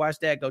you haven't watched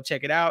that, go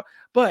check it out.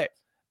 But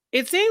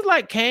it seems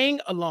like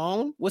Kang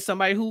alone was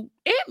somebody who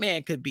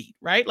Ant-Man could beat,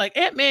 right? Like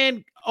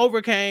Ant-Man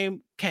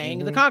overcame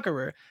Kang the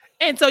Conqueror.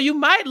 And so you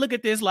might look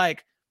at this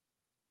like,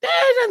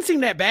 that doesn't seem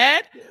that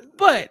bad.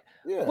 But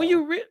when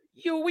you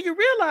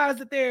realize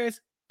that there's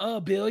a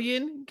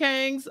billion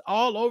Kangs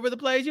all over the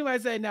place, you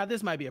might say, now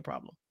this might be a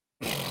problem.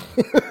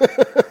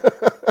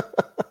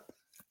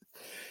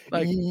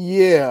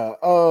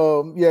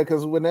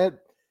 Because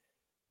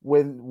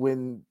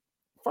when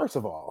first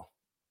of all,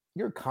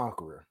 you're a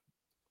conqueror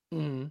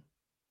and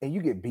you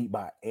get beat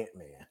by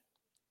Ant-Man,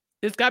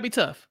 it's gotta be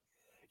tough.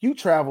 You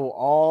travel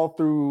all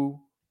through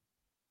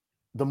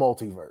the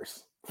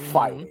multiverse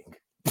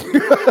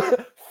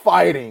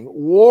fighting,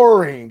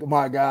 warring,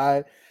 my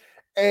guy,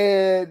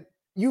 and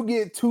you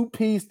get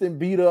two-pieced and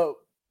beat up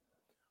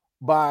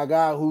by a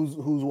guy who's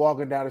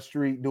walking down the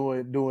street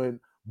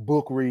doing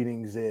book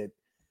readings at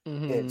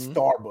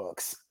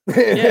Starbucks.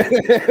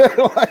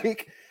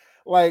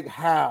 like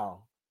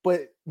how?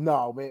 But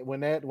no, man,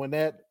 when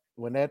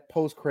that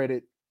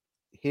post-credit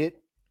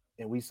hit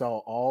and we saw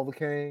all the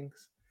Kangs,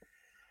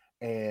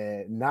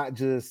 and not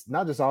just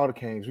all the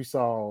Kangs, we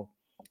saw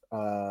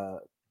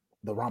the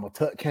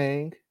Ramatut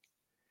Kang.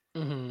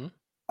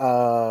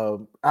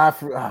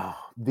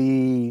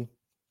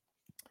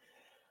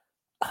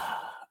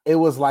 It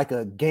was like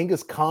a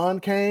Genghis Khan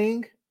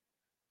Kang.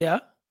 Yeah.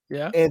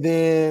 And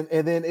then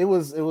it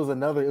was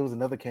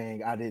another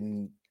Kang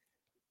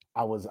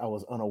I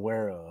was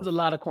unaware of. There's a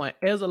lot of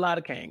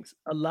Kangs.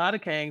 A lot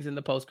of Kangs in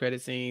the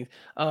post-credit scenes.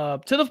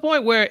 To the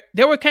point where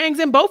there were Kangs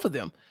in both of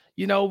them.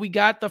 We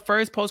got the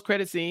first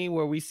post-credit scene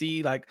where we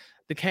see like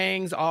the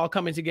Kangs all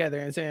coming together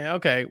and saying,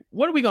 okay,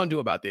 what are we going to do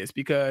about this?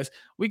 Because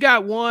we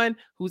got one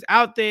who's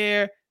out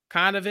there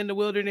kind of in the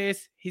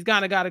wilderness. He's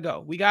got to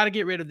go. We got to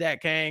get rid of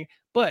that Kang.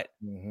 But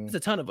there's a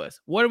ton of us.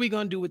 What are we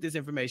going to do with this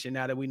information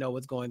now that we know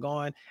what's going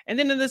on? And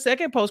then in the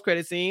second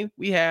post-credit scene,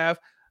 we have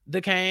the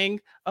Kang,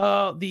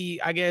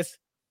 the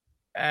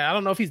I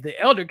don't know if he's the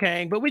Elder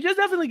Kang, but we just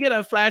definitely get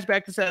a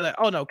flashback to say like,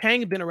 oh no,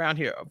 Kang has been around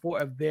here for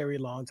a very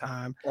long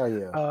time. Oh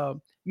yeah.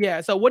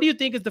 Yeah. So what do you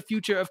think is the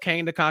future of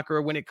Kang the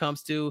Conqueror when it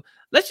comes to,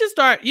 let's just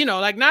start,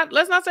 like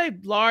let's not say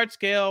large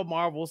scale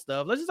Marvel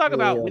stuff. Let's just talk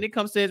about Yeah. when it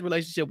comes to his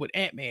relationship with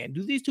Ant-Man.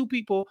 Do these two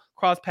people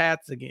cross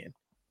paths again?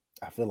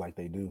 I feel like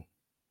they do.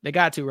 They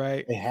got to,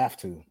 right? They have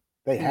to.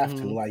 They have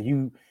to. Mhm. Like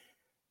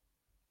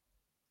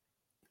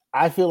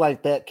I feel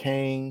like that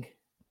Kang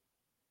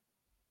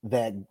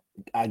that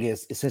I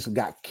guess essentially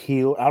got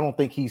killed. I don't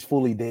think he's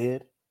fully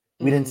dead.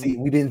 We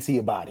didn't see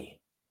a body.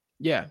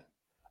 Yeah.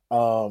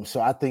 So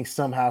I think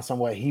somehow,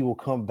 somewhere he will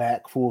come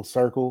back full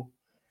circle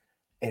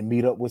and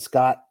meet up with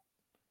Scott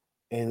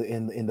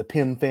in the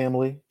Pym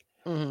family.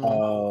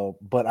 Mhm.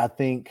 But I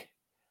think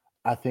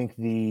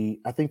the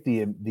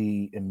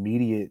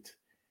immediate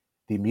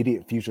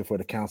future for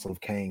the Council of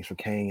Kangs, for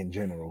Kang in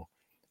general,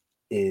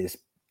 is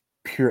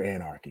pure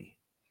anarchy.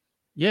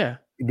 Yeah.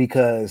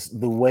 Because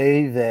the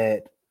way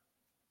that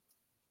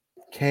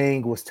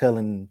Kang was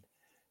telling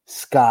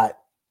Scott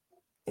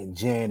and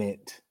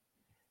Janet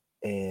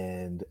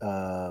and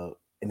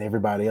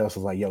everybody else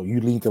was like, yo,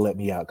 you need to let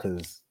me out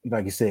because,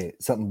 like you said,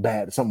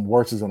 something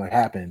worse is going to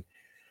happen.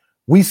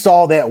 We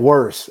saw that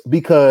worse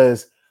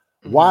because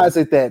why is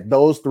it that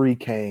those three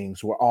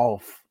Kangs were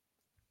off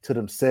to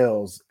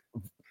themselves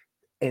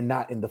and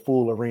not in the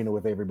full arena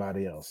with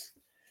everybody else?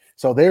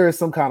 So there is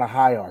some kind of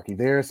hierarchy.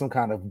 There is some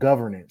kind of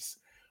governance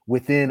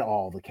within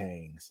all the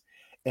Kangs.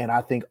 And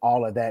I think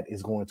all of that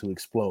is going to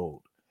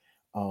explode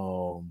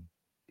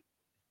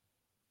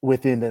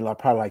within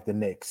probably the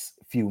next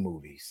few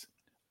movies.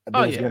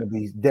 There's going to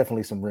be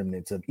definitely some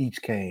remnants of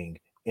each Kang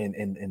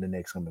in the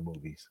next coming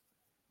movies.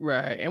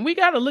 Right. And we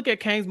got to look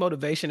at Kang's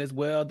motivation as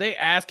well. They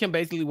ask him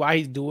basically why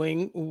he's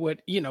doing what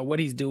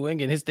he's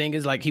doing. And his thing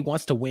is like, he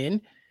wants to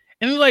win.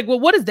 And they're like, well,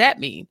 what does that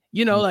mean?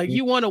 Like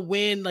you want to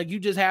win, like you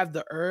just have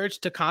the urge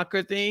to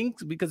conquer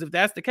things, because if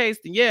that's the case,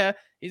 then yeah,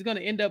 he's going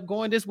to end up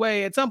going this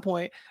way at some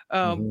point.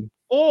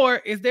 Or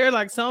is there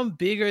like some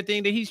bigger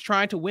thing that he's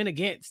trying to win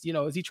against?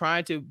 Is he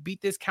trying to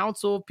beat this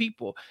council of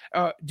people?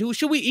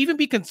 Should we even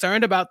be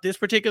concerned about this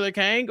particular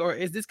Kang, or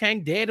is this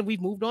Kang dead and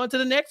we've moved on to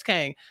the next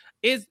Kang?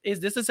 Is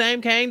this the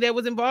same Kang that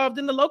was involved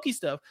in the Loki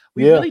stuff?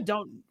 We really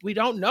don't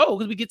know,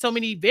 because we get so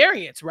many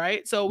variants,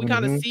 right? So we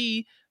kind of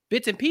see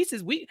bits and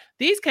pieces.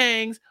 These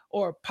Kangs,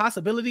 or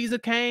possibilities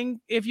of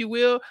Kang, if you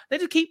will, they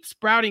just keep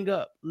sprouting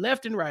up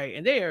left and right,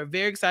 and they are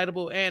very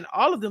excitable, and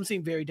all of them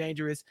seem very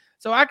dangerous.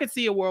 So I could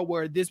see a world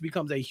where this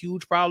becomes a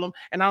huge problem,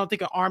 and I don't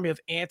think an army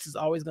of ants is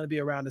always going to be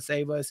around to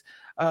save us.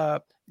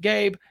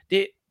 Gabe,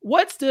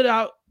 what stood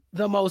out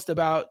the most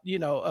about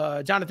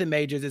Jonathan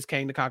Majors as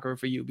Kang the Conqueror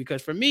for you?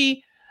 Because for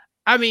me,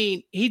 I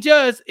mean,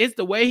 it's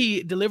the way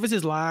he delivers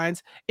his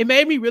lines. It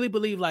made me really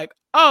believe like,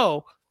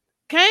 oh,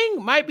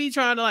 Kang might be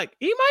trying to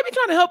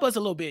help us a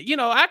little bit.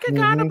 I can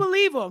kind of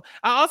believe him.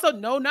 I also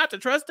know not to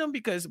trust him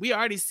because we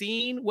already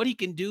seen what he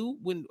can do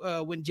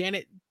when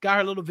Janet got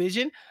her little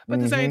vision. But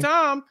at the same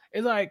time,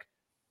 it's like,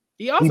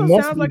 he also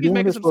sounds like he's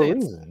making some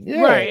sense.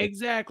 Yeah. Right,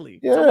 exactly.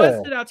 Yeah. So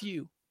what stood out to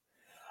you?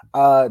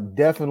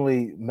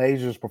 Definitely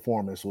Major's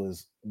performance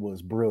was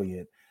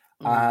brilliant.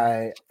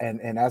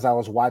 And as I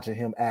was watching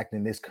him act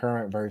in this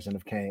current version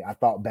of Kang, I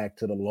thought back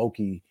to the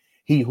Loki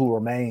He Who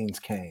Remains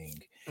Kang,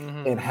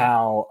 and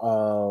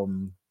how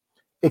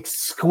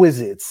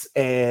exquisite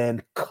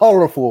and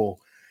colorful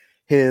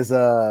his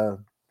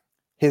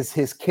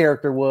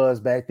character was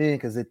back then.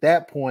 Because at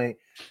that point,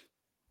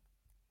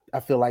 I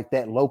feel like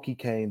that Loki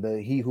Kang,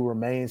 the He Who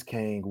Remains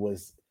Kang,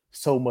 was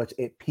so much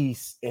at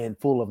peace and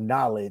full of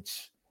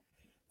knowledge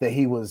that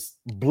he was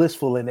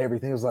blissful in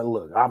everything. It was like,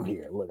 look, I'm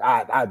here. Look,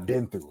 I've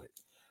been through it.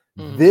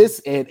 This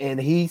and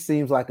he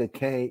seems like a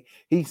Kang.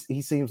 He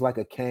seems like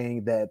a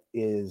Kang that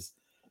has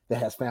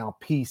found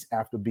peace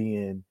after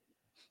being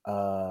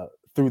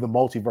through the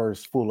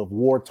multiverse, full of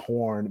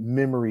war-torn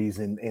memories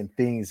and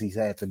things he's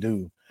had to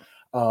do.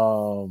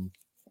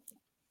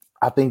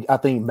 I think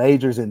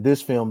Majors in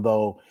this film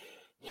though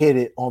hit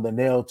it on the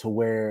nail to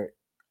where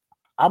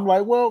I'm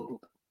like,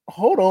 well,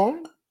 hold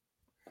on,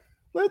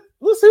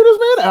 let's see this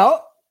man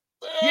out.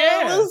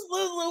 Yeah.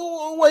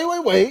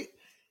 Wait.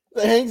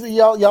 Hanks,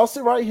 y'all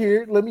sit right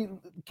here.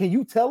 Can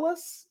you tell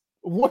us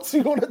what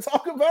you want to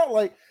talk about?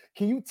 Like,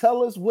 can you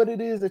tell us what it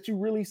is that you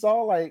really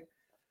saw? Like,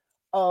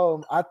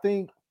 I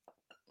think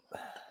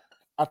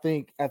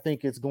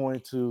it's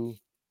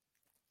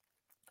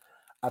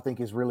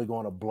really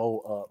going to blow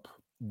up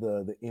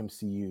the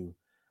MCU,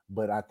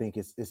 but I think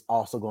it's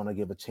also going to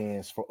give a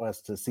chance for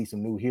us to see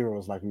some new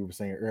heroes, like we were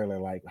saying earlier.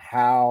 Like,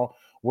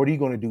 what are you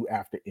going to do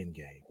after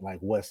Endgame? Like,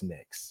 what's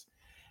next?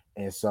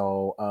 And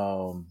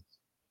so,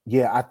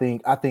 yeah, I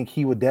think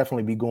he would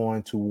definitely be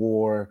going to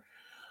war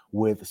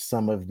with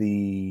some of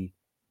the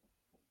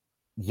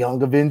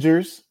young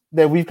Avengers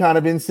that we've kind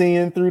of been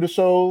seeing through the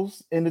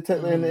shows in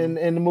the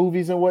in the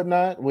movies and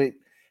whatnot, with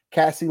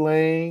Cassie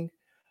Lang,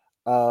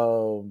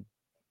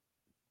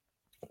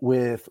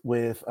 with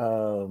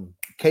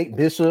Kate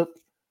Bishop,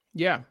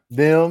 yeah,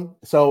 them.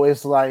 So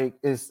it's like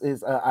it's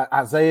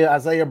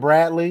Isaiah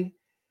Bradley.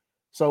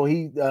 So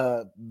he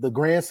the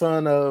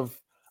grandson of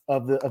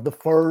the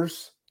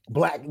first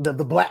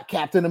the Black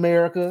Captain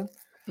America.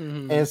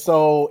 And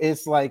so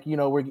it's like, you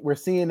know, we're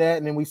seeing that,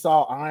 and then we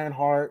saw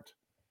Ironheart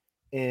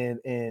and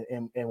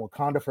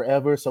Wakanda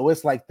Forever. So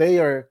it's like they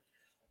are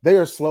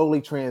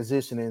slowly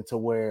transitioning to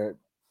where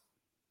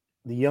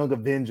the Young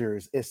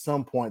Avengers at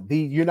some point,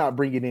 you're not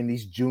bringing in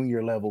these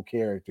junior level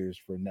characters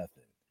for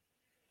nothing.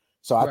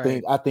 So I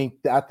think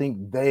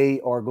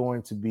they are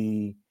going to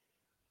be,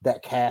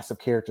 that cast of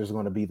characters are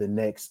going to be the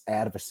next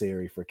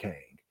adversary for Kang.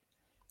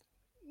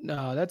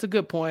 No, that's a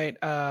good point.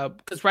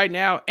 Because right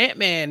now,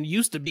 Ant-Man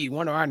used to be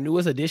one of our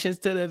newest additions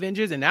to the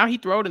Avengers, and now he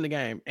thrown in the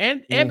game.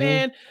 And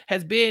Ant-Man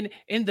has been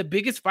in the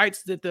biggest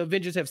fights that the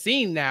Avengers have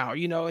seen now,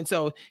 you know, and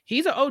so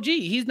he's an OG.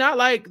 He's not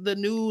like the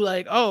new,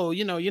 like, oh,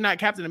 you know, you're not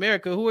Captain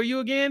America. Who are you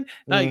again?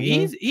 Like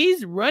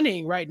he's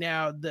running right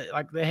now,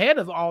 the head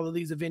of all of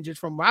these Avengers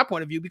from my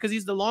point of view, because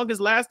he's the longest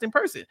lasting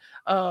person.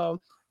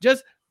 Look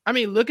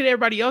at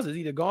everybody else is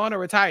either gone or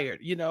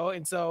retired, you know,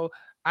 and so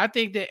I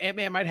think that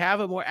Ant-Man might have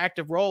a more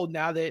active role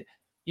now that,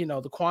 you know,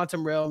 the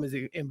quantum realm is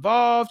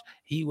involved.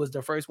 He was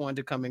the first one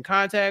to come in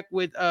contact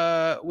with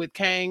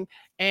Kang.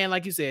 And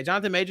like you said,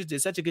 Jonathan Majors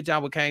did such a good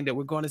job with Kang that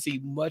we're going to see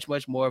much,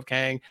 much more of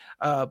Kang.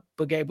 But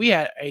Gabe, we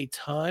had a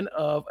ton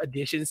of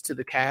additions to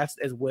the cast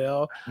as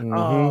well,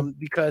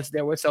 because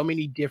there were so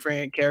many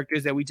different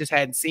characters that we just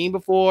hadn't seen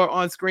before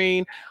on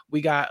screen.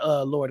 We got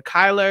Lord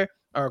Kryler,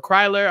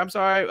 I'm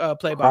sorry,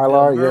 played by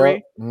Bill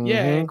Murray.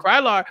 Yeah, and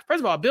Krylar,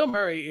 first of all, Bill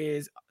Murray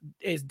is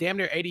damn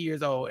near 80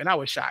 years old, and I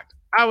was shocked.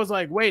 I was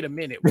like, wait a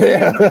minute.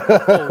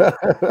 I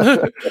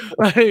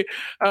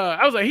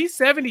was like, he's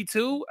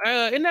 72.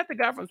 Isn't that the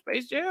guy from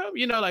Space Jam?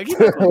 You know, like he's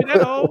not gonna be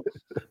that old.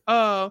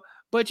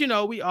 But you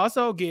know, we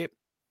also get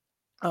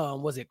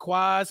was it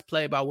Quaz,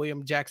 played by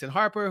William Jackson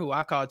Harper, who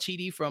I call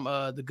Chidi from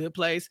The Good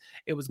Place.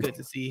 It was good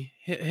to see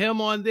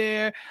him on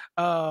there.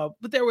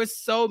 But there were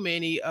so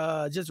many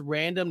just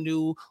random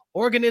new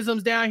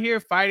organisms down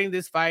here fighting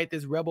this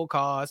rebel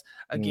cause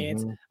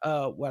against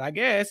what I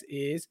guess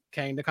is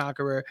Kang the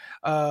Conqueror.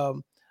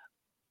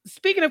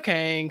 Speaking of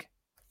Kang,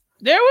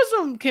 there was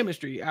some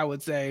chemistry, I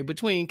would say,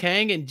 between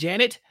Kang and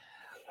Janet.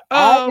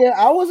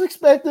 I was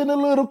expecting a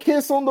little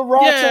kiss on the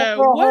rocks. Yeah,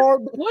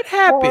 what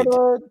happened?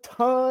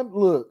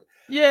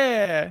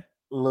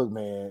 Look,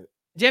 man.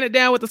 Janet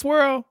down with the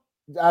swirl.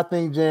 I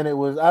think Janet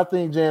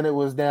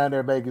was down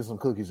there baking some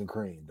cookies and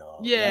cream,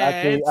 dog.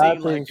 Yeah, I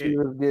think she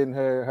was getting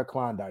her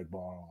Klondike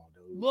bar on,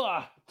 dude.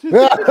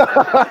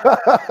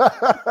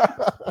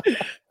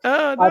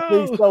 Oh, no. I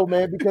think so,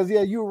 man. Because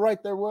you were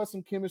right. There was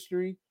some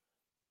chemistry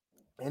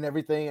and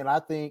everything,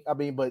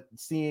 and but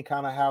seeing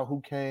kind of how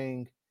who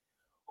Kang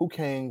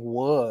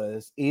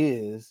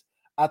is,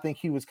 I think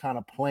he was kind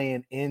of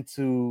playing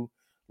into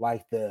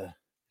like the,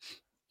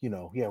 you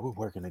know, we're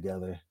working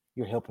together.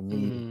 You're helping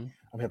me.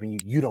 I'm helping you.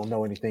 You don't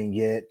know anything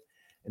yet.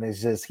 And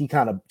it's just, he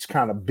kind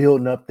of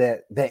building up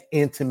that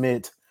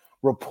intimate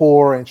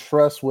rapport and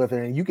trust with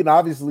her. And you can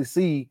obviously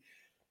see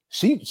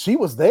she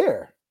was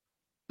there.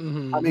 I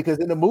mean, because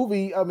in the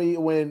movie, I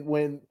mean,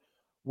 when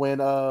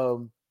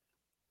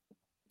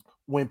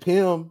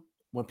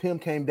Pym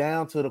came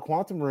down to the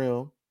quantum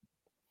realm,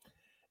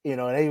 you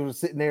know, they were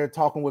sitting there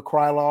talking with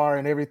Krylar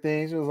and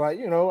everything. She was like,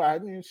 you know, I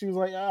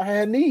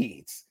had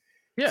needs.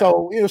 Yeah.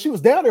 So, you know, she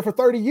was down there for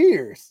 30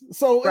 years.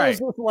 So it was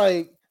just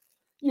like,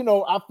 you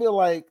know, I feel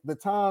like the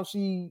time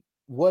she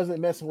wasn't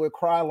messing with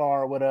Krylar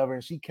or whatever,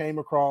 and she came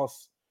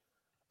across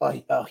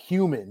a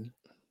human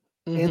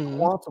in the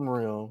quantum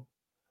realm,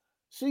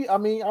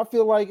 I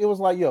feel like it was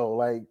like, yo,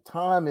 like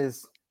time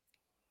is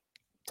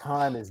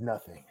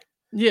nothing.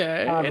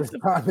 Yeah,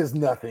 time is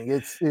nothing.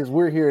 It's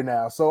we're here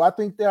now. So I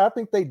think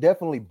they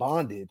definitely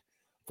bonded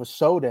for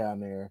show down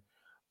there.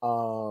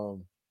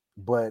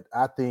 But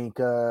I think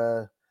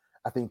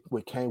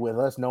with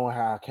us knowing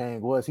how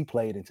Kang was, he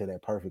played into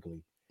that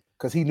perfectly,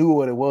 because he knew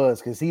what it was.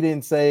 Because he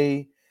didn't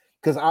say,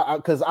 because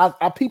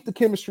I peeped the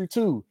chemistry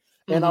too,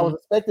 and I was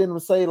expecting him to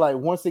say, like,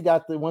 once he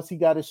got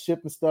his ship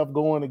and stuff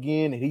going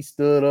again, and he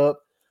stood up,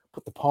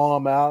 put the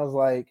palm out. I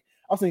was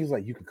thinking, he's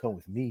like, you can come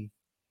with me.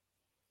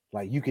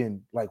 Like, you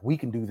can, like, we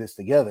can do this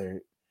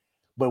together.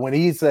 But when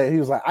he said, he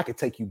was like, I could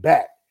take you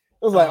back.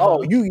 It was like,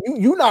 oh,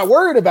 you not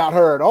worried about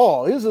her at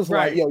all. It's just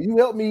like, yo, you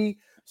help me,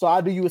 so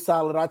I'll do you a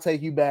solid. I'll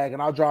take you back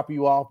and I'll drop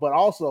you off. But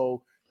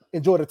also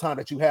enjoy the time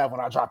that you have when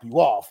I drop you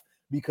off,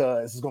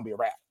 because it's gonna be a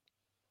wrap.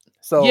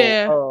 So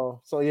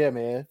yeah,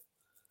 man.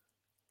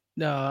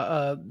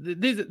 No,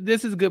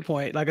 this is a good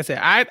point. Like I said,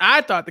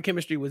 I thought the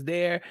chemistry was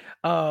there,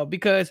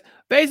 because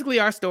basically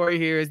our story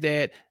here is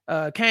that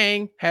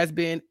Kang has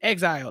been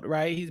exiled,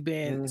 right? He's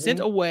been sent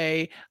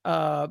away,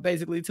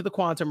 basically to the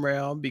quantum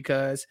realm,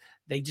 because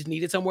they just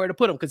needed somewhere to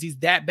put him, because he's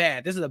that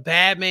bad. This is a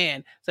bad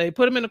man. So they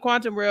put him in the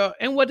quantum realm,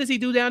 and what does he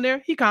do down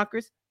there? He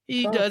conquers.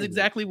 He does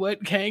exactly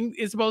what Kang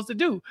is supposed to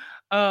do.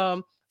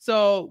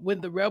 So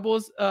when the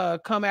rebels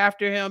come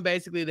after him,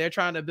 basically they're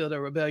trying to build a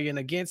rebellion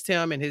against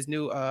him and his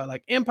new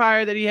like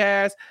empire that he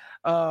has.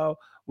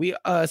 we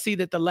see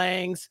that the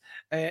Langs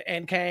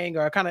and Kang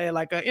are kind of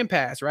like an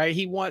impasse, right?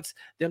 He wants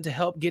them to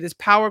help get his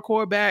power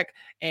core back,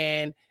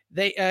 and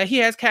he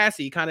has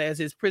Cassie kind of as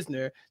his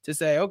prisoner to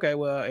say, okay,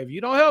 well, if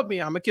you don't help me,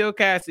 I'm gonna kill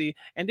Cassie.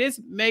 And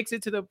this makes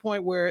it to the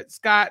point where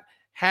Scott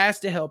has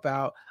to help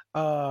out,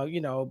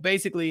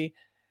 basically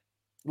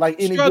like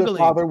any good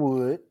father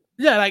would.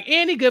 Yeah, like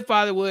any good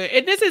father would.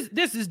 And this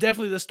is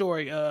definitely the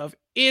story of,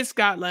 is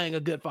Scott Lang a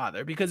good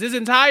father? Because his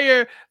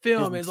entire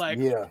film is like,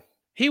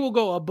 he will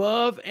go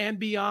above and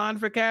beyond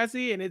for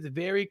Cassie, and it's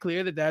very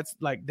clear that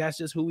that's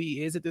just who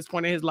he is at this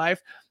point in his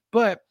life.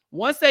 But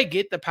once they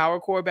get the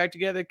power core back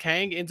together,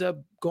 Kang ends up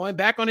going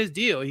back on his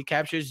deal. He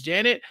captures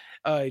Janet,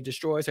 he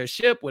destroys her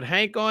ship with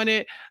Hank on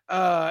it.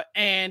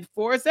 And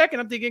for a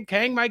second, I'm thinking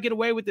Kang might get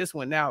away with this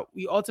one. Now,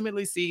 we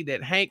ultimately see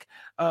that Hank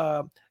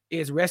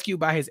is rescued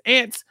by his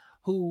aunts,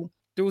 who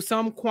through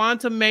some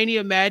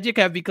Quantumania magic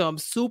have become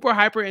super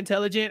hyper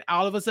intelligent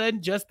all of a sudden,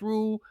 just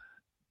through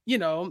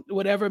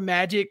whatever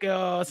magic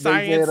science.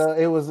 They said,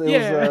 it was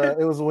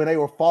when they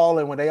were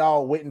falling, when they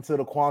all went into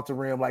the quantum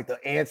realm, like the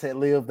ants had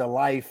lived a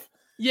life.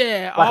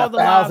 Yeah, like all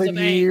 1,000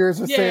 years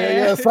or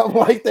something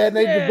like that. And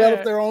they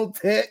developed their own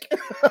tech.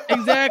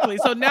 Exactly.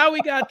 So now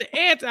we got the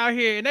ants out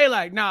here, and they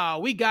like, nah,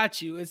 we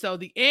got you. And so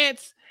the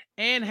ants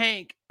and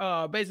Hank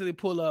basically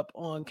pull up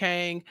on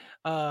Kang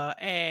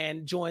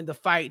and join the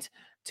fight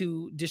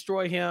to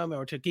destroy him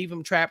or to keep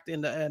him trapped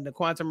in the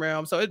quantum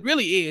realm. So it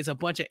really is a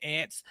bunch of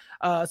ants.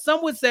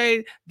 Some would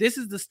say this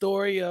is the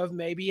story of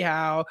maybe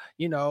how,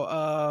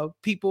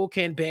 people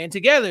can band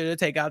together to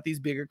take out these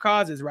bigger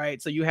causes,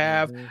 right? So you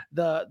have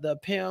the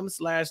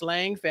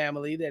Pym/Lang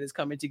family that is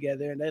coming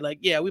together, and they're like,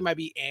 yeah, we might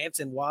be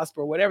ants and Wasp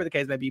or whatever the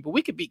case may be, but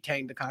we could beat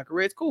Kang the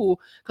Conqueror. It's cool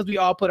because we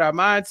all put our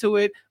mind to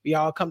it. We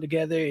all come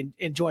together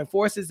and join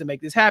forces to make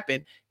this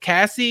happen.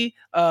 Cassie,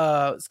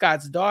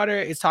 Scott's daughter,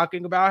 is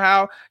talking about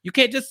how you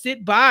can't just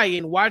sit by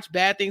and watch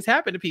bad things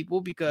happen to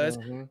people because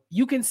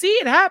you can see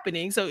it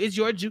happening. So it's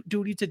your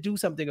duty to do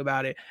something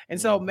about it. And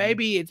so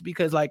maybe it's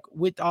because, like,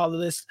 with all of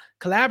this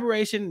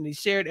collaboration and these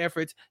shared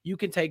efforts, you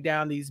can take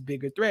down these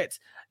bigger threats.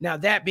 Now,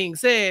 that being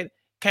said,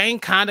 Kang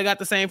kind of got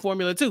the same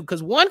formula too,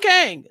 because one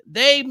Kang,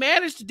 they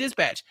managed to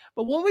dispatch.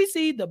 But when we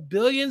see the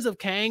billions of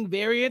Kang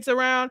variants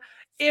around,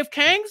 if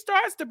Kang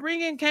starts to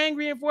bring in Kang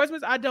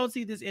reinforcements, I don't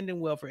see this ending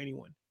well for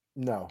anyone.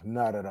 No,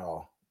 not at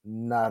all.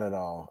 Not at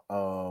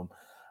all.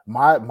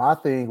 My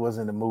thing was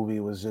in the movie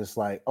was just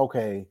like,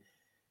 okay,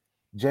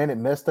 Janet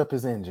messed up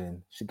his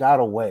engine. She got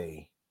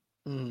away.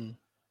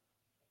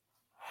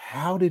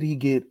 How did he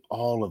get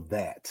all of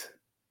that?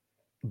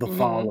 The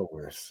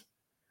followers.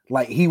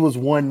 Like, he was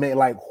one man.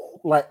 Like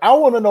I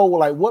want to know,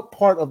 like, what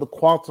part of the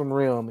quantum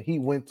realm he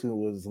went to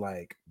was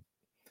like,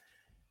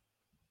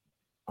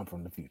 I'm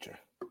from the future.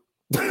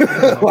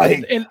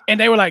 Like, and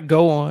they were like,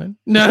 go on.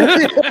 No.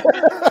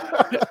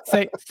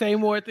 say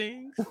more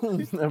things.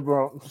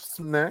 Bro,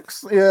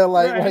 next. Yeah,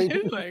 like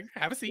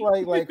have a seat.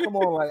 Like come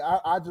on, like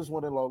I just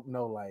want to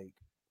know, like,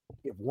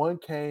 if one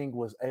Kang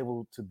was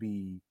able to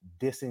be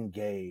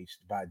disengaged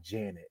by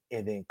Janet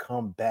and then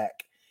come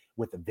back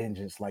with a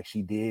vengeance like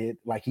he did,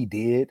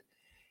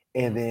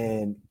 and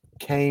then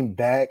came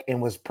back and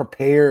was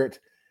prepared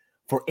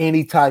for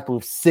any type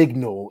of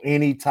signal,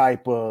 any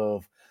type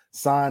of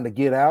sign to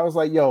get out. I was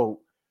like,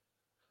 yo,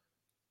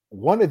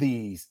 one of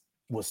these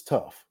was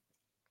tough.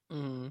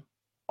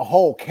 A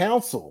whole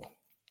council,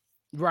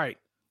 right?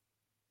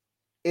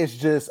 It's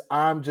just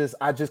I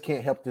just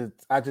can't help to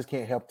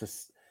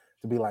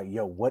be like,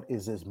 yo, what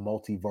is this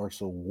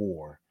multiversal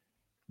war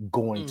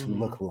going to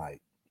look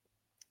like?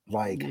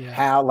 Like,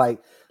 how,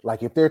 like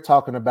if they're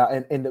talking about,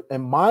 and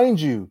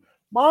mind you,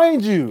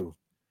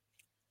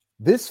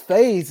 this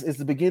phase is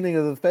the beginning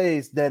of the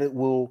phase that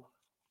will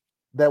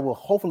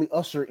hopefully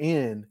usher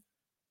in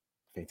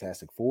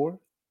Fantastic Four,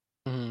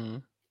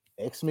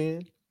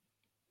 X-Men.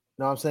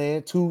 Know what I'm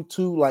saying? To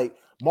like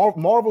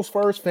Marvel's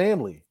first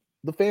family,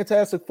 the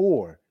Fantastic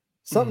Four,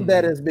 something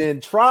that has been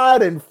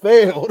tried and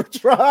failed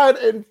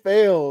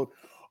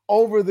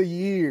over the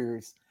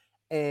years,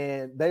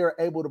 and they are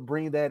able to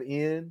bring that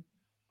in.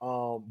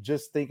 I'm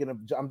just thinking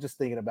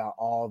about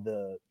all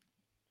the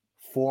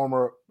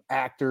former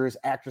actors,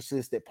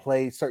 actresses that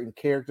played certain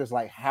characters.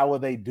 Like, how will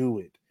they do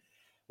it?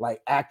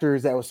 Like,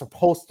 actors that were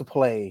supposed to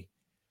play,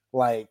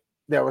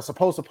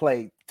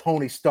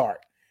 Tony Stark.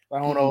 I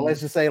don't know.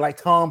 Let's just say like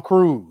Tom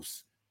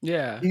Cruise.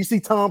 Yeah. Do you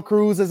see Tom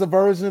Cruise as a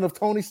version of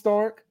Tony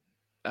Stark?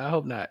 I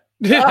hope not.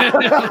 we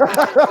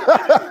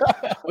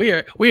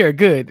are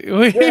good.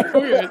 We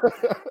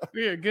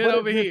are good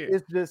over here.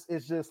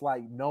 It's just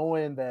like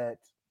knowing that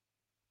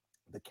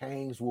the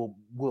Kangs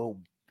will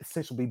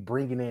essentially be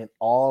bringing in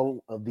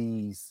all of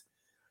these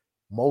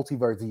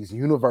multiverse, these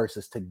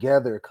universes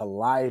together,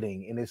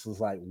 colliding, and this is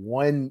like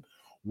one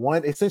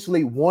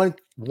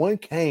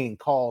Kang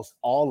caused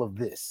all of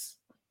this.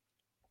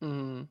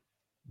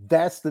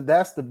 That's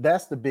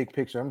the big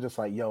picture. I'm just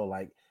like, yo,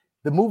 like,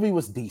 the movie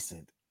was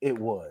decent. It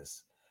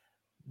was.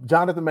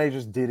 Jonathan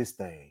Majors did his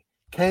thing.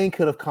 Kang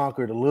could have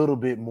conquered a little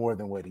bit more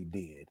than what he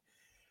did.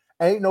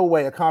 Ain't no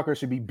way a conqueror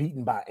should be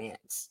beaten by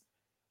ants.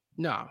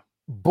 No.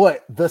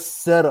 But the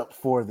setup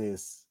for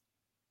this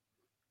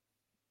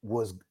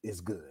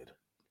is good.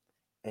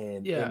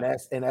 And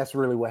that's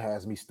really what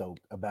has me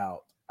stoked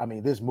about. I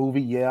mean, this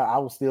movie, yeah, I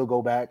will still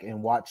go back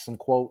and watch some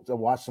quotes and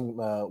watch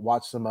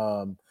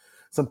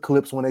some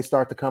clips when they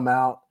start to come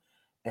out.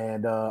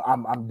 And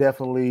I'm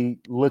definitely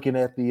looking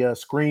at the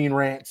screen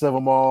rants of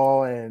them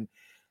all and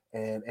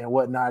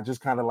whatnot,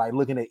 just kind of like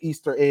looking at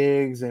Easter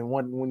eggs and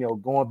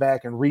going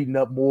back and reading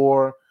up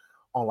more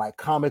on like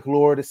comic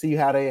lore to see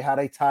how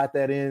they tied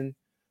that in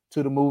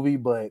to the movie.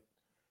 But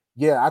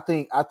yeah, I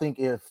think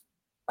if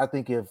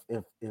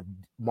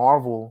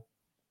Marvel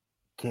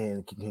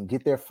can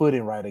get their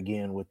footing right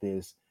again with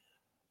this,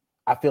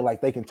 I feel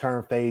like they can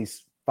turn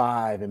Phase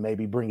 5 and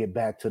maybe bring it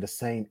back to the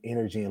same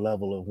energy and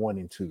level of 1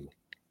 and 2.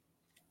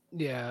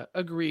 Yeah,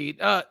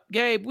 agreed.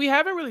 Gabe, we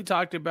haven't really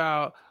talked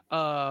about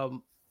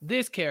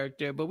this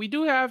character, but we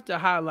do have to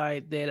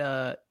highlight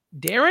that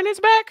Darren is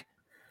back.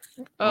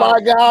 My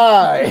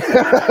guy.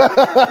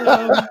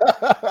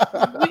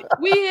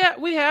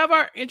 We have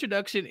our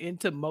introduction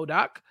into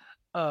MODOK.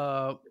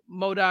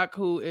 MODOK,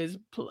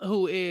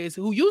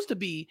 who used to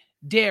be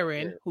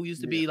Darren, who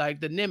used to be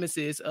like the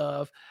nemesis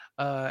of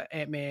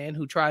Ant-Man,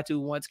 who tried to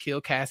once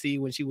kill Cassie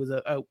when she was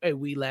a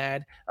wee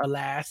lad, a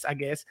lass, I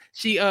guess.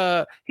 He's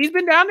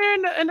been down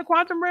there in the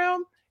quantum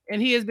realm,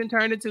 and he has been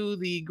turned into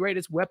the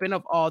greatest weapon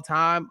of all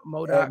time,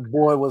 MODOK. That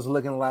boy was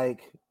looking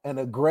like an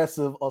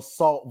aggressive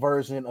assault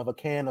version of a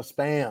can of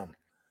Spam.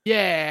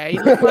 Yeah, he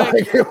looked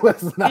like he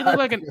looked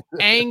like an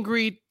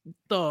angry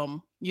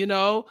thumb, you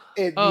know?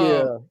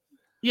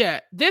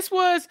 Yeah, this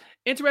was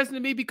interesting to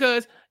me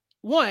because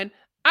one,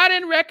 I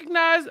didn't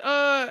recognize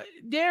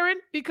Darren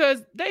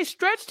because they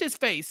stretched his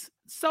face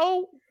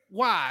so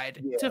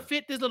wide to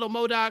fit this little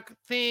MODOK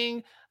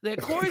thing. That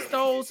Corey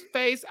Stoll's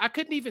face, I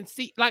couldn't even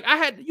see. Like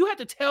you had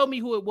to tell me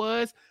who it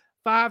was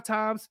 5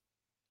 times.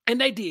 And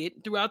they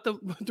did throughout the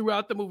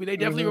movie. They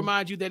definitely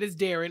remind you that it's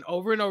Darren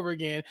over and over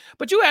again.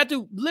 But you had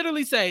to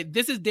literally say,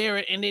 this is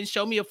Darren, and then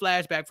show me a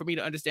flashback for me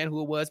to understand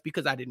who it was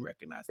because I didn't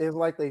recognize it. It was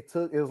like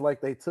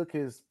they took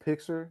his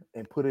picture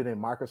and put it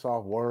in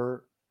Microsoft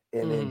Word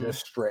and then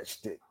just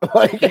stretched it.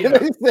 Like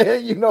they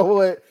said, you know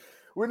what?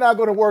 We're not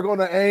going to work on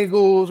the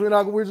angles. We're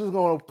just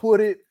going to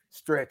put it,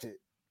 stretch it,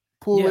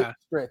 pull it,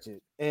 stretch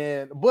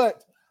it.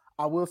 But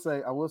I will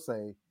say,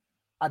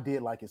 I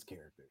did like his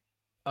character.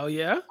 Oh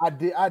yeah, I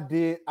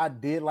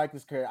did like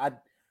this character.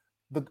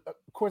 Of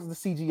course, the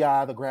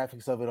CGI, the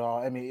graphics of it all.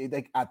 I mean,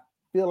 I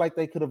feel like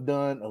they could have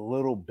done a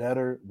little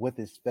better with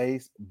his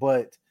face,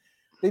 but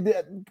they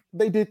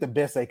did the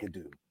best they could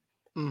do,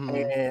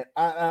 and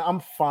I'm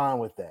fine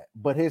with that.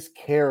 But his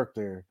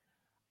character,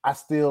 I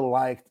still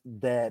liked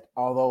that.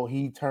 Although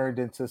he turned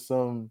into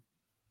some,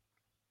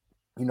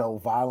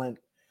 violent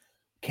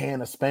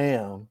can of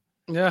Spam,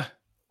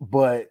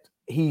 but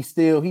he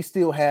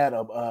still had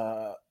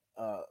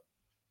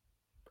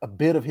a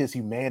bit of his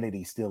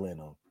humanity still in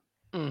him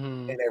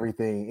and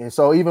everything. And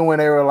so even when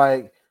they were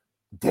like,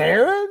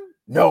 Darren?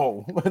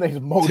 No, it's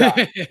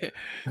MODOK.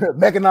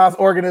 Mechanized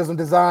organism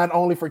designed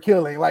only for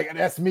killing. Like,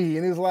 that's me.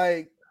 And it's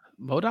like,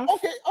 MODOK?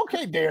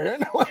 Okay,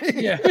 Darren.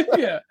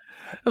 Yeah.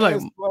 Like,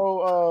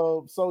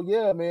 so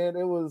yeah, man,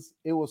 it was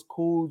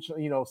cool,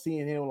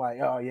 seeing him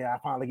like, oh yeah, I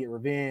finally get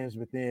revenge,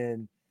 but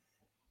then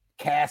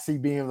Cassie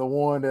being the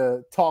one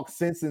to talk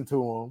sense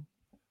into him.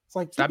 It's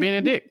like, stop being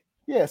a dick.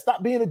 Yeah,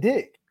 stop being a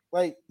dick.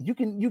 Like you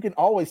can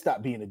always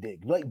stop being a dick.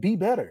 Like be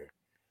better.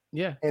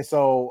 Yeah. And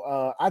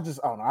so I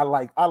don't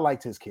know. I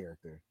liked his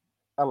character.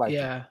 I liked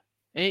him.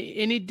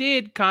 And he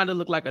did kind of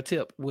look like a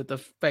tip with the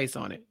face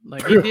on it.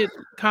 Like he did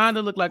kind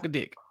of look like a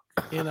dick,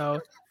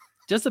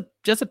 just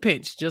a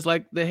pinch, just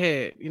like the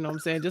head, you know what I'm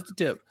saying? Just a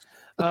tip.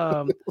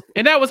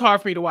 And that was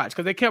hard for me to watch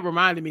because they kept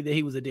reminding me that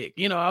he was a dick.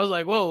 I was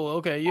like, whoa,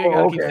 okay, you ain't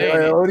gotta keep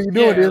saying it. What are you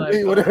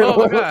doing? Oh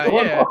my god,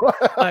 yeah.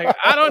 Like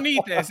I don't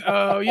need this.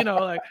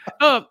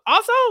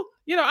 Also,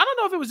 I don't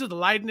know if it was just the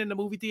lighting in the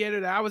movie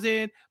theater that I was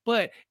in,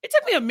 but it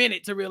took me a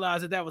minute to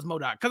realize that was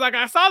MODOK. Because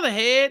I saw the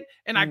head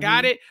and I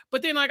got it,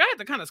 but then I had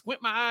to kind of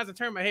squint my eyes and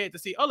turn my head to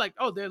see, there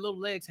are little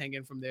legs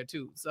hanging from there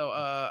too. So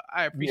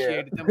I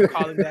appreciated them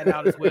calling that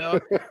out as well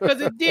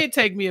because it did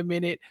take me a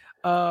minute.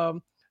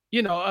 And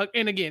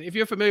again, if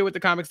you're familiar with the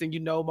comics, then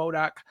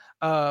MODOK.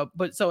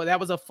 But so that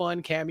was a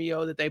fun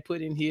cameo that they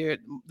put in here.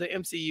 The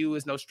MCU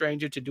is no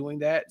stranger to doing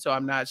that, so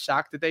I'm not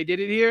shocked that they did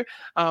it here.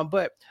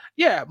 But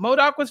yeah,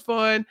 MODOK was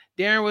fun.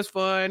 Darren was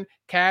fun.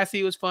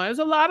 Cassie was fun. There's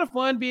a lot of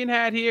fun being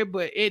had here,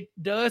 but it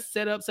does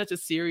set up such a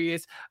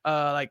serious,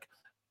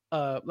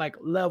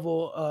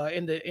 level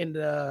in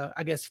the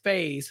I guess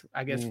phase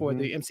for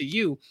the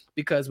MCU,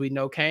 because we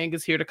know Kang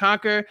is here to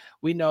conquer.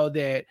 We know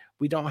that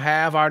we don't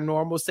have our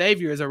normal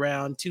saviors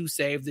around to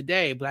save the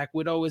day. Black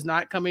Widow is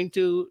not coming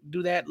to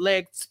do that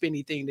leg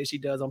spinny thing that she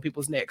does on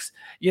people's necks.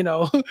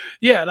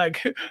 Yeah,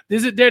 like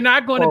they're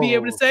not going to be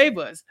able to save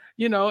us.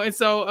 And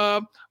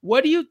so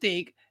what do you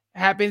think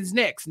happens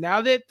next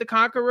now that the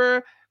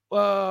Conqueror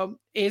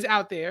is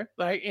out there,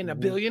 like in a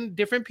billion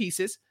different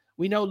pieces?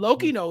 We know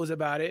Loki knows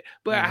about it,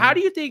 but how do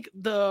you think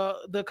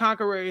the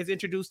Conqueror is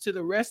introduced to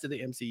the rest of the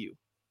MCU?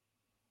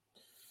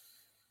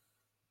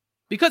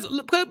 because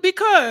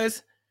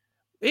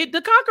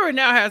the Conqueror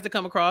now has to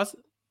come across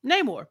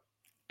Namor,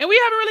 and we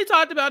haven't really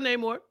talked about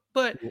Namor,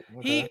 but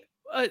Okay.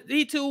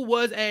 he too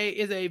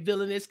is a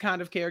villainous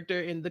kind of character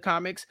in the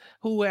comics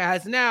who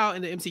has now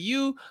in the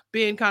MCU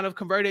been kind of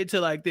converted to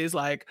like this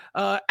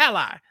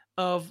ally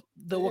of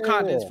the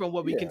Wakandans from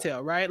what we can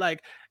tell, right?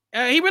 Like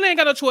he really ain't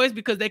got no choice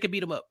because they could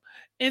beat him up,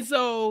 and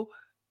so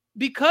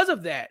because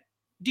of that,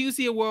 do you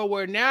see a world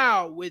where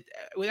now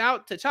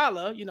without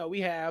T'Challa,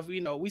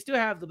 we still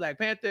have the Black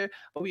Panther,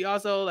 but we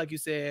also, like you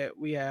said,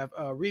 we have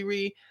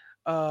Riri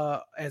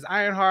as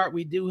Ironheart.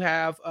 We do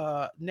have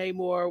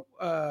Namor,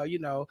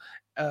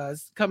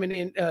 coming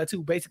in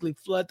to basically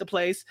flood the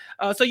place.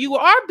 So you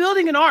are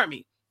building an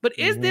army, but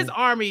is this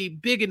army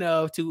big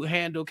enough to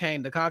handle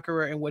Kang the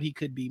Conqueror and what he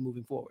could be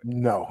moving forward?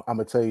 No, I'm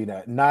gonna tell you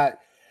that. Not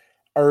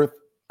Earth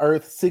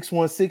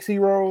 616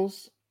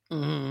 heroes.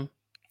 Mm-hmm.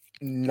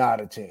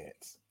 Not a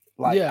chance.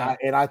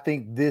 I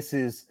think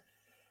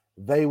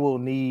they will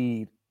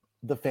need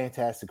the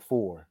Fantastic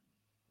Four.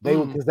 They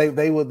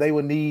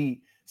would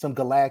need some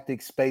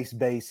galactic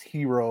space-based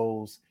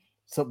heroes,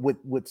 some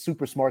with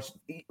super smart.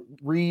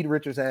 Reed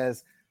Richards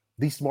has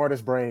the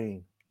smartest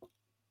brain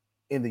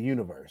in the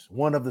universe,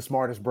 one of the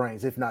smartest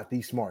brains, if not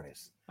the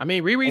smartest. I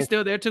mean, Riri's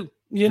still there too.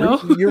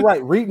 You're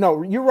right.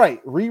 You're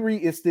right. Riri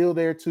is still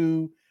there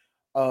too.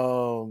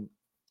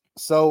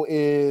 So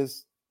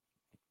is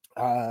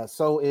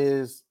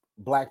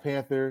Black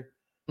Panther.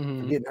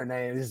 Forgetting her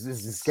name. This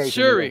is escaping.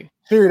 Shuri.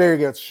 Shuri, there you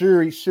go.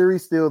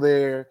 Shuri's still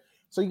there.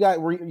 So you got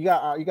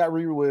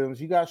Riri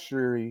Williams, you got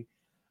Shuri,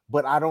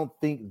 but I don't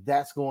think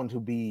that's going to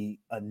be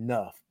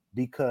enough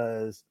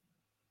because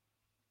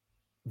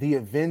the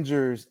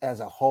Avengers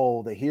as a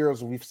whole, the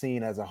heroes we've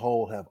seen as a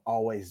whole, have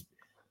always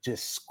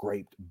just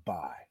scraped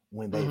by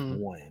when they've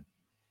won.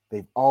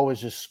 They've always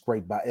just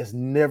scraped by. It's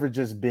never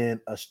just been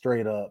a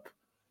straight up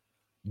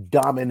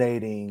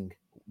dominating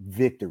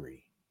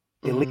victory.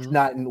 At least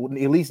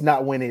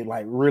not when it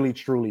like really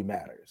truly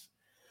matters.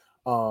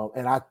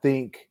 And I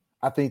think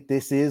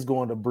this is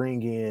going to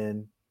bring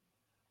in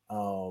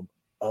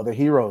other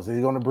heroes.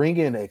 It's going to bring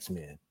in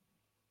X-Men.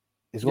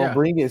 It's going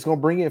to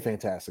bring in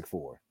Fantastic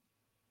Four.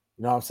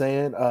 You know what I'm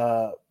saying?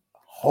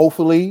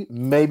 Hopefully,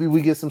 maybe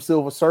we get some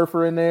Silver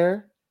Surfer in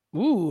there.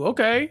 Ooh,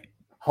 okay.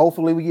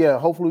 Hopefully we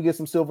get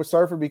some Silver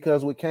Surfer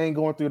because with Kang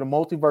going through the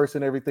multiverse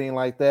and everything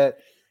like that,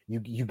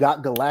 you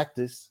got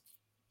Galactus.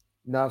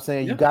 You know what I'm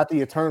saying? Yeah. You got the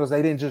Eternals.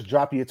 They didn't just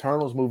drop the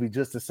Eternals movie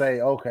just to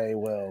say, okay,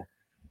 well,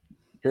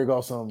 here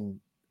goes some,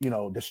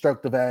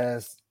 destructive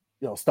ass,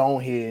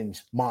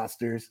 Stonehenge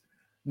monsters.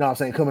 You know what I'm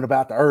saying? Coming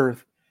about the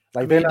earth.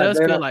 Like it does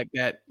feel like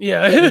that.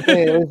 Yeah.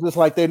 It's just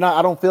like they're not,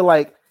 I don't feel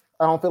like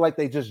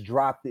they just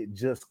dropped it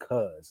just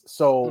cause.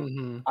 So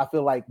I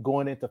feel like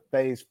going into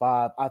phase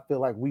 5, I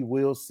feel like we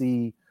will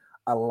see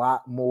a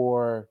lot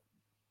more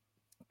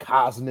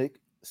cosmic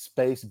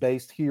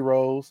space-based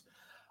heroes.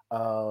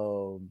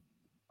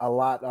 A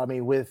lot. I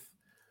mean, with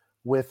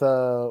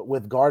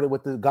the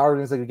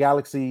Guardians of the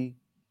Galaxy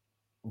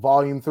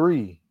Volume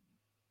 3.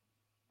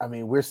 I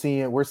mean, we're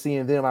seeing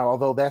them.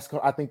 Although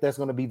I think that's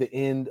going to be the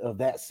end of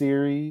that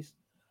series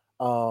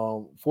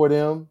for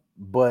them.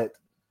 But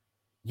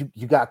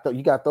you got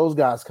those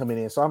guys coming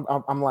in. So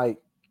I'm like,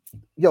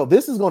 yo,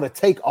 this is going to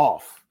take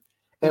off.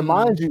 And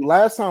mind you,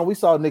 last time we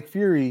saw Nick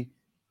Fury,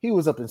 he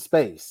was up in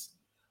space.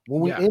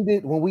 When we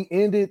ended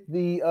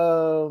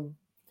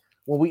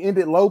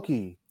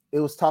Loki, it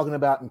was talking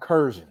about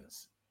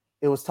incursions.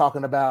 It was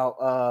talking about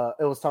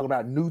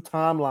new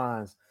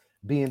timelines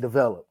being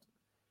developed.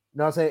 You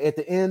know what I'm saying? At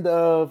the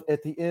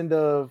end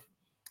of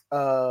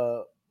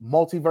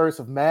Multiverse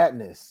of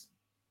Madness,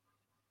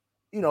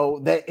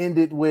 that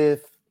ended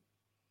with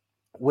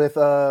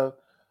an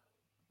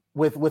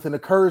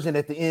incursion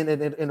at the end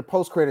in the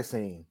post-credit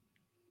scene.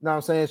 You know what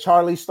I'm saying?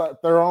 Charlize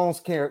Theron's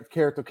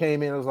character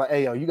came in and was like,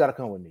 "Hey, yo, you got to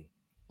come with me."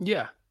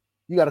 Yeah.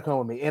 You got to come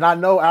with me. And I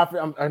know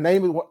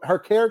her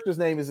character's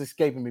name is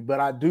escaping me, but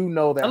I do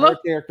know that her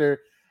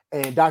character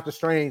and Doctor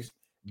Strange,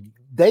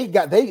 they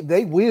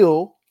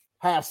will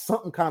have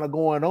something kind of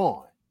going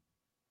on.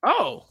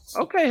 Oh,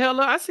 okay,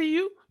 Hella, I see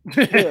you.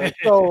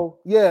 So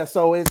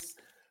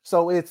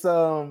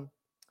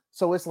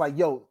it's like,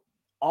 yo,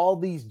 all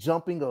these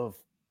jumping of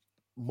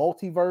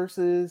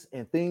multiverses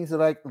and things of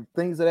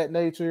that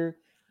nature,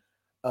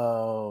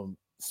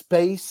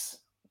 space.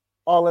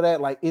 All of that,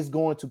 like, is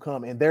going to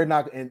come, and they're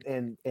not,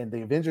 and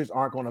the Avengers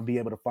aren't going to be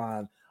able to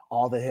find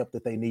all the help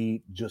that they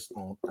need just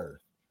on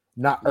Earth,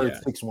 not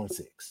Earth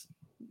 616.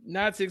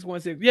 Not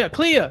 616. Yeah,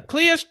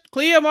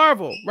 Clea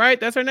Marvel, right?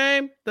 That's her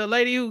name. The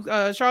lady who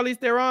Charlize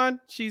Theron.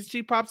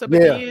 She pops up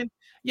at the end.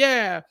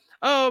 Yeah.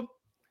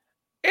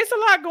 It's a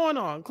lot going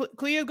on.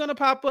 Clea's going to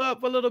pop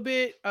up a little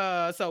bit.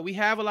 So we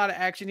have a lot of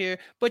action here.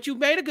 But you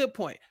made a good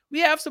point. We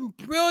have some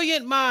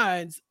brilliant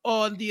minds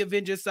on the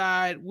Avengers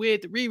side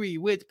with Riri,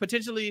 with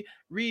potentially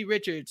Reed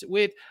Richards,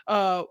 with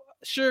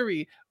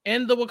Shuri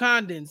and the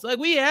Wakandans. Like,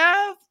 we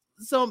have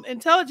some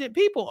intelligent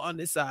people on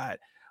this side.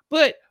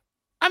 But,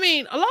 I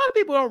mean, a lot of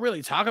people don't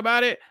really talk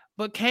about it.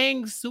 But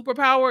Kang's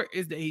superpower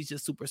is that he's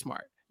just super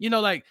smart.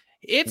 Like,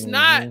 It's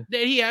not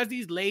that he has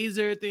these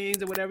laser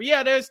things or whatever.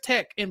 Yeah, there's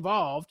tech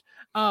involved,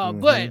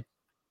 but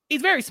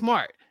he's very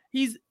smart.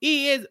 He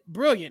is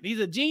brilliant. He's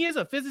a genius,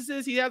 a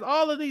physicist. He has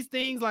all of these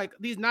things, like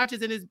these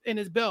notches in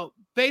his belt,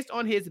 based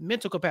on his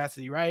mental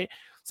capacity, right?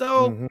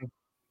 So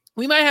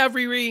we might have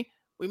Riri,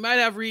 we might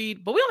have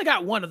Reed, but we only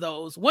got one of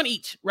those, one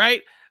each,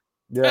 right?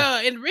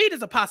 Yeah. And Reed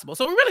is a possible.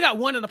 So we really got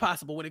one in the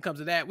possible when it comes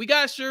to that. We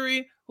got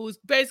Shuri, who's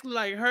basically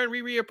like her and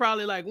Riri are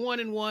probably like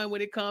 1-1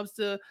 when it comes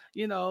to,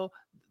 you know,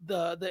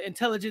 the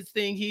intelligence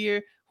thing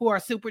here, who are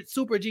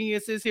super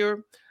geniuses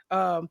here.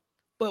 But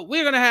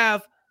we're gonna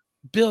have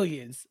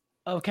billions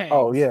of Kangs.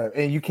 Oh yeah,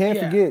 and you can't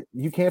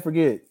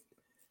forget.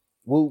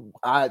 Well,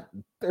 I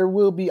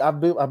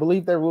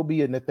believe there will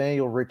be a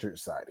Nathaniel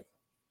Richards sighting.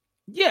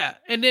 Yeah,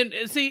 and then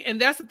see,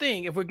 and that's the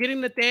thing. If we're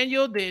getting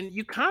Nathaniel, then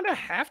you kind of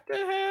have to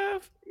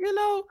have, you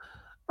know,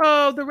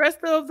 the rest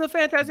of the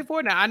Fantastic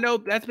Four. Now, I know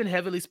that's been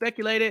heavily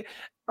speculated,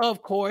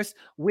 of course,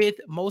 with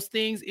most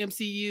things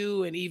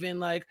MCU and even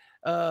like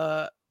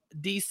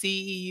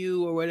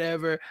DCEU or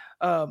whatever.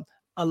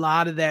 A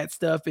lot of that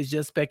stuff is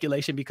just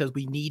speculation because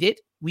we need it.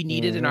 We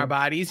need it in our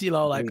bodies, you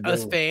know, like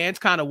us fans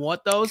kind of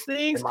want those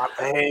things. In my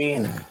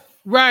vein.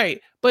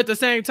 Right. But at the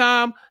same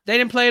time, they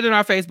didn't play it in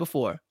our face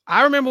before.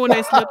 I remember when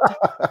they slipped.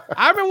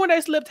 I remember when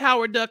they slipped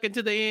Howard Duck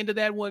into the end of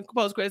that one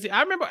post crazy.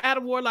 I remember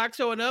Adam Warlock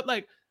showing up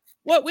like,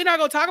 "What? We're not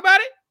gonna talk about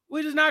it.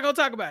 We're just not gonna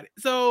talk about it."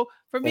 So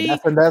for me,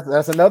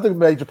 that's another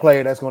major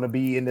player that's going to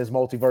be in this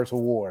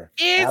multiversal war.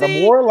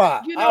 Adam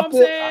Warlock. You know what I'm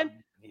saying?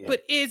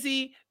 But is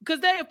he? Because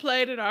they have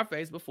played in our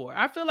face before.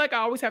 I feel like I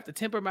always have to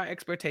temper my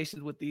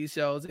expectations with these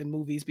shows and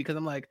movies because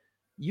I'm like,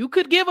 you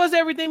could give us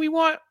everything we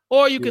want,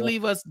 or you could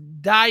leave us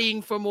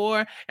dying for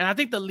more. And I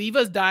think the leave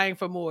us dying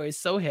for more is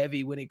so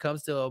heavy when it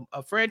comes to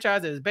a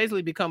franchise that has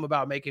basically become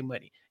about making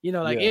money. You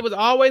know, like it was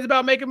always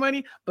about making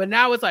money, but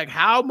now it's like,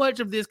 how much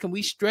of this can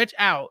we stretch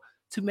out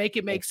to make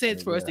it make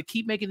sense for us to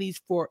keep making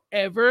these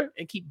forever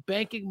and keep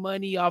banking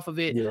money off of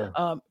it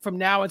from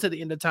now until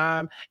the end of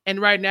time. And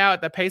right now,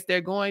 at the pace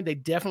they're going, they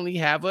definitely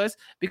have us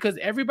because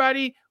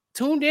everybody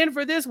tuned in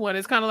for this one.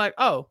 It's kind of like,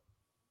 oh,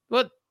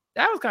 well,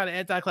 that was kind of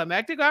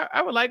anticlimactic.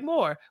 I would like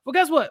more. Well,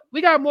 guess what?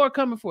 We got more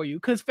coming for you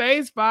because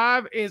Phase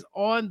 5 is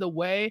on the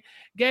way.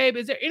 Gabe,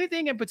 is there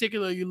anything in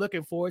particular you're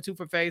looking forward to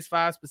for Phase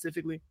 5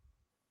 specifically?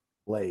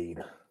 Wade.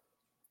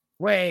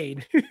 I'm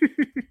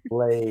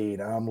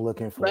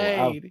looking for.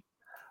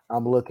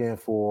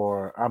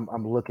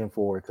 I'm looking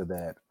forward to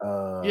that.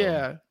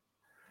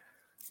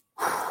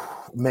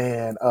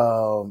 Man.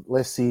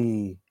 Let's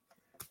see.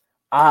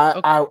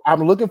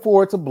 I'm looking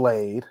forward to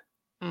Blade.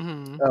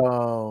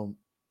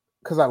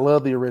 Because I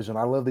love the original.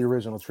 I love the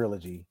original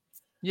trilogy.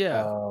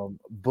 Yeah.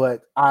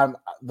 But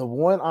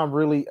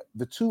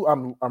the two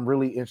I'm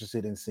really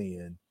interested in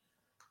seeing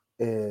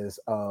is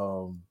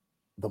the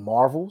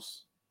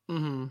Marvels.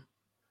 But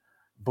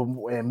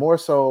and more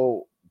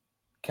so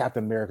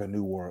Captain America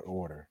New World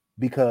Order.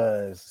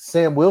 Because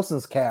Sam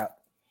Wilson's Cap,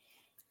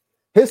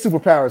 his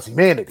superpower is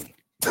humanity.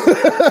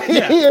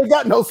 He ain't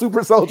got no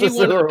super soldier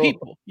serum. One of the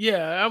people.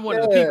 Yeah, I'm one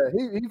of the people.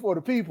 He for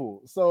the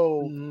people.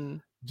 So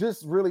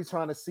just really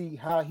trying to see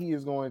how he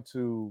is going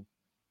to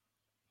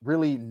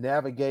really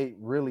navigate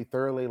really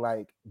thoroughly,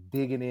 like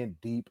digging in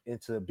deep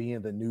into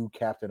being the new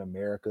Captain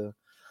America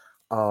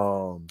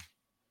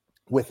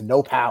with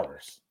no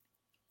powers.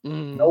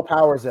 No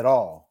powers at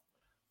all.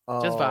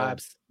 Just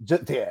vibes.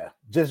 Just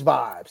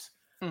vibes.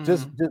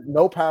 Just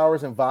no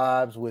powers and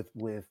vibes with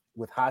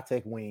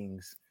high-tech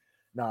wings.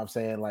 Know what I'm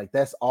saying? Like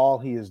that's all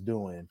he is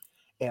doing.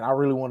 And I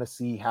really want to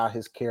see how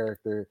his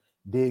character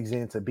digs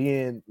into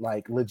being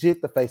like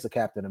legit the face of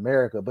Captain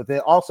America. But then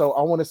also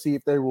I want to see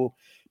if they will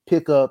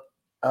pick up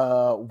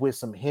with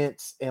some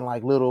hints and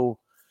like little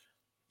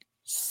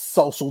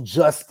social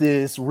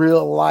justice,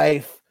 real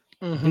life,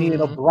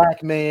 being a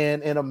black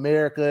man in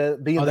America,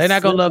 being they're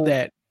not gonna love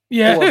that.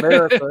 Yeah. For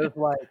America.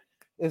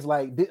 It's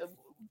like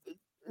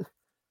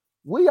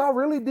we all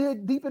really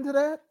dig deep into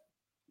that.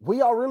 We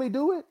all really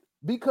do it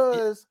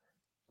because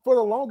for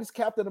the longest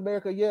Captain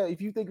America, if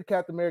you think of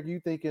Captain America,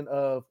 you're thinking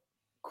of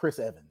Chris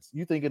Evans.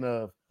 You're thinking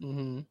of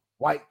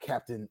white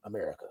Captain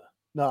America.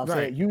 No, I'm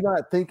saying you're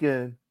not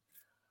thinking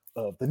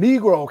of the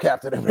Negro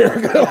Captain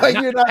America. Like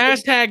you're not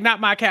hashtag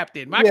not my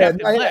captain. My captain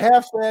black.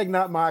 Hashtag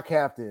not my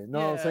captain.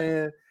 Know what I'm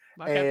saying?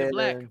 My captain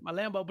black. My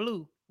Lambo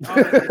blue.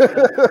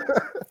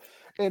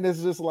 And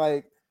it's just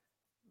like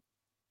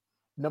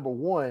number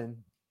one,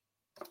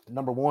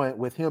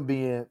 with him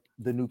being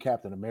the new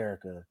Captain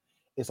America,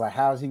 it's like,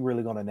 how is he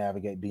really going to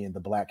navigate being the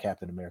black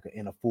Captain America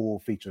in a full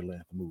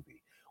feature-length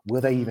movie?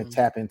 Will they even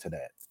tap into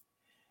that?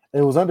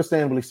 It was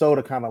understandably so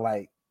to kind of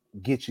like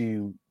get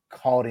you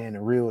caught in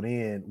and reeled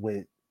in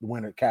with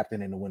with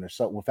Falcon and the Winter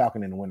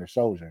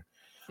Soldier.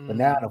 But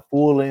now in a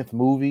full-length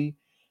movie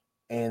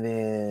and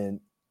then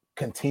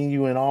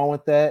continuing on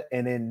with that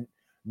and then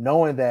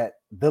knowing that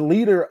the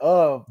leader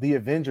of the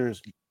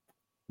Avengers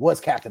was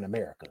Captain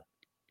America.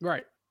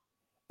 Right.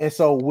 And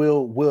so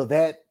will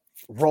that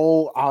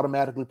role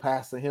automatically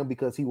pass to him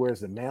because he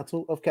wears the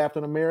mantle of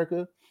Captain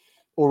America?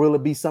 or will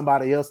it be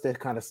somebody else that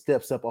kind of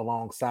steps up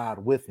alongside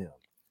with him?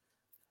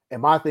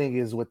 And my thing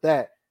is with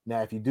that,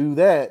 now if you do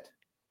that,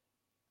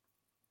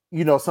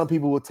 some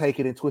people will take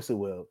it and twist it.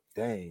 Well,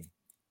 dang,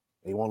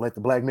 they won't let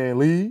the black man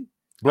lead.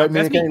 Black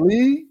men can't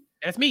lead.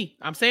 That's me.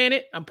 I'm saying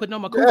it. I'm putting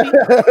on my kufi.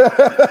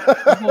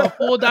 I'm going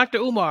full Dr.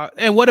 Umar.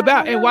 And what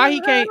about and why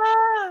he can't?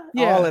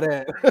 Yeah, all of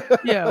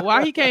that. Yeah,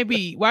 why he can't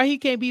be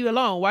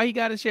alone? Why he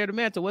got to share the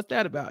mantle? What's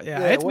that about?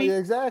 Yeah, it's me.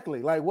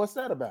 Exactly. Like, what's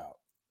that about?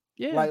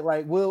 Yeah,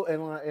 like Will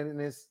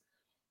and it's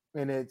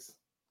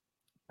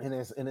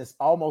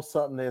almost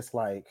something that's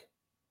like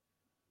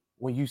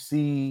when you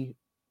see,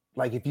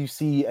 like, if you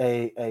see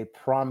a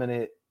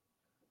prominent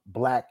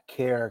black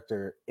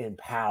character in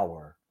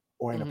power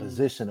or in a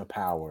position of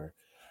power,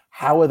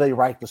 how will they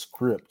write the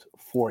script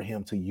for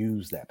him to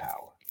use that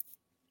power?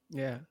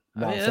 Yeah,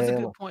 that's a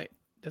good point.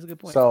 That's a good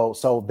point.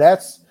 So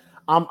that's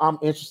I'm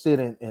interested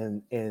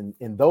in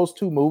those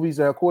two movies.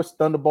 And of course,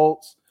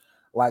 Thunderbolts.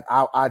 Like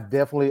I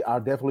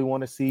definitely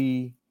want to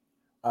see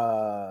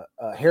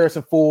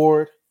Harrison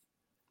Ford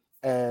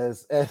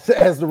as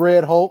the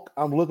Red Hulk.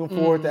 I'm looking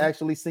forward to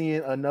actually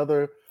seeing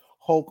another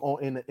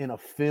Hulk in a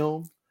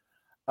film.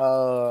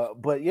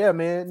 But yeah,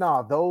 man,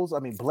 those, I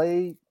mean,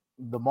 Blade,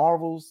 the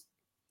Marvels,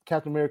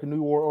 Captain America,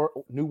 New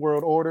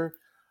World Order,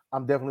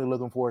 I'm definitely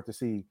looking forward to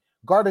see.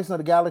 Guardians of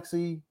the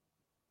Galaxy,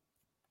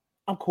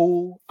 I'm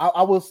cool.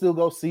 I will still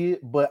go see it,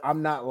 but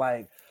I'm not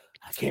like,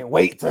 I can't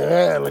wait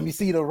to let me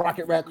see the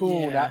Rocket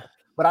Raccoon. Yeah.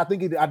 But I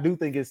do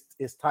think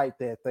it's tight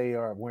that they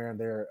are wearing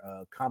their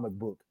comic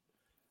book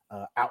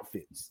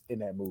outfits in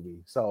that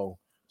movie. So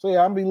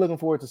yeah, I'm be looking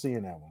forward to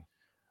seeing that one.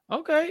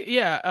 Okay,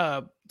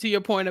 yeah. To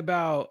your point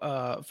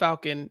about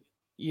Falcon,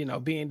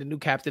 being the new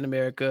Captain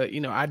America,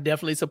 I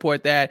definitely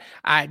support that.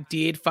 I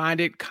did find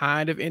it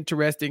kind of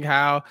interesting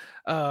how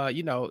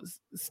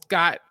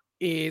Scott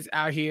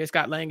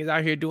Lang is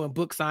out here doing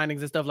book signings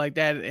and stuff like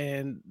that,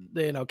 and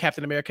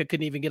Captain America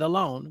couldn't even get a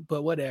loan,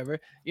 but whatever.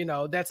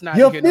 That's not.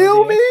 You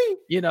feel me?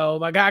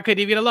 My guy couldn't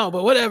even get a loan,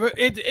 but whatever.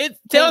 It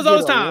tells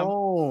those time.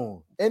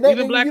 And that,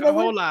 even black our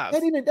whole lives.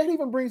 That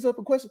even brings up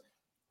a question.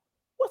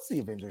 What's the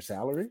Avenger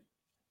salary?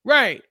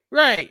 Right.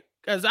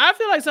 Because I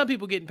feel like some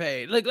people getting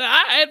paid. Like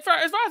as far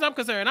as I'm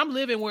concerned, I'm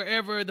living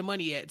wherever the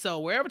money at. So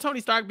wherever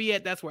Tony Stark be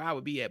at, that's where I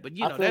would be at. But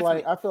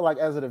I feel like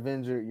as an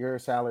Avenger, your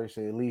salary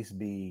should at least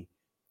be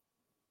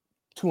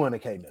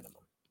 $200K minimum.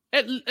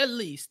 At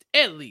least,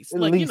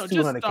 like,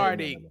 just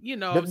starting.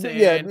 Minimum. What I'm saying?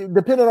 Yeah,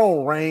 depending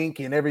on rank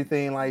and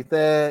everything like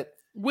that.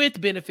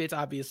 With benefits,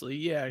 obviously,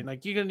 yeah.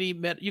 Like you're gonna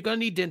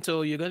need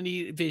dental, you're gonna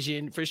need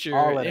vision for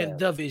sure, and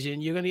the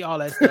vision. You're gonna need all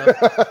that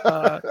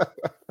stuff.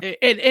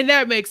 And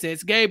that makes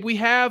sense, Gabe. We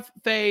have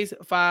Phase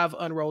 5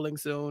 unrolling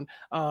soon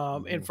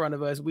in front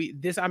of us.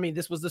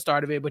 This was the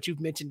start of it, but you've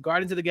mentioned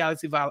Guardians of the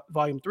Galaxy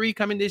Volume 3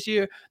 coming this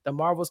year, the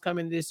Marvels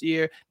coming this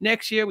year.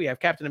 Next year, we have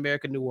Captain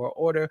America New World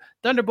Order,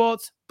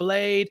 Thunderbolts,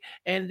 Blade,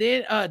 and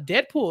then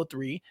Deadpool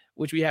 3,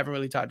 which we haven't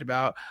really talked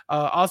about.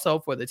 Also,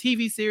 for the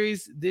TV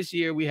series, this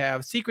year, we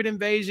have Secret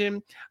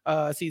Invasion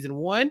Season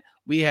 1.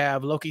 We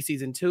have Loki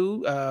Season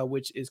 2,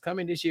 which is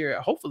coming this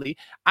year, hopefully.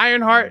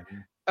 Ironheart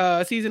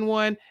Season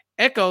 1.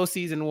 Echo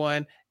Season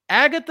 1,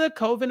 Agatha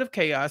Coven of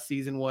Chaos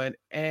Season 1,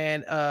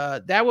 and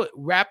that would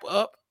wrap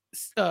up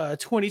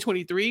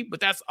 2023,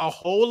 but that's a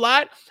whole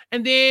lot.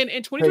 And then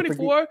in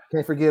 2024,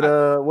 can't forget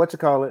what you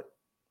call it.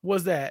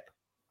 What's that?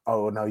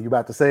 Oh no, you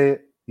about to say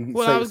it?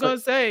 I was gonna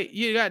say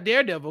you got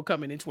Daredevil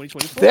coming in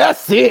 2024.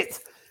 That's it.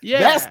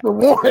 Yeah, that's the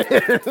one.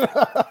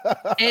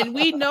 And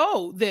we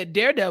know that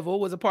Daredevil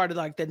was a part of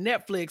like the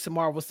Netflix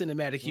Marvel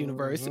Cinematic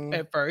Universe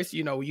at first.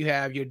 You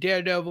have your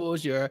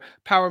Daredevils, your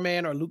Power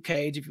Man or Luke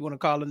Cage, if you want to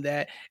call him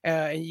that,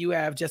 and you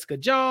have Jessica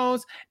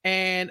Jones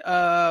and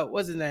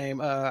what's his name,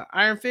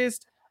 Iron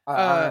Fist.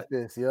 Iron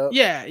Fist, yep.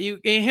 Yeah, you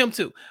and him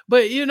too.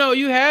 But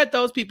you had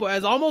those people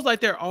as almost like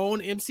their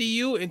own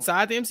MCU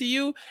inside the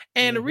MCU.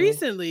 And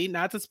recently,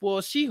 not to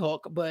spoil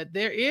She-Hulk, but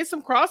there is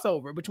some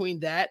crossover between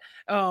that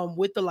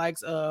with the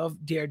likes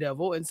of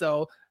Daredevil. And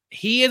so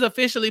he is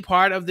officially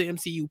part of the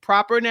MCU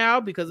proper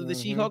now because of the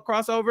She-Hulk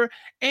crossover.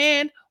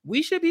 And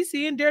we should be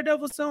seeing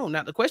Daredevil soon.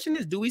 Now, the question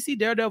is, do we see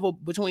Daredevil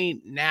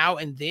between now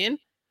and then?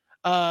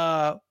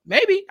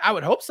 Maybe. I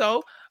would hope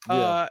so.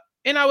 Yeah.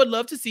 And I would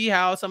love to see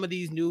how some of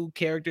these new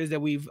characters that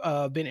we've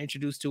been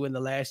introduced to in the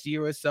last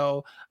year or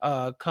so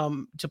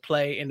come to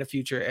play in the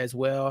future as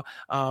well.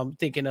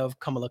 Thinking of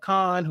Kamala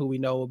Khan, who we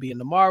know will be in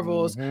the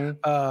Marvels.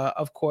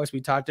 Of course, we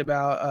talked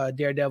about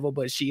Daredevil,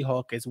 but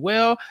She-Hulk as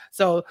well.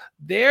 So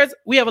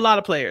we have a lot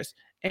of players.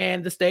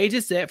 And the stage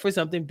is set for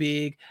something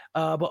big.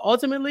 But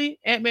ultimately,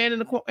 Ant-Man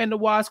and the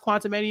Wasp,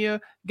 Quantumania.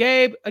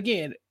 Gabe,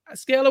 again, a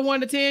scale of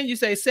 1 to 10, you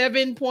say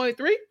 7.3?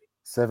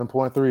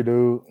 7.3,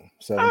 dude.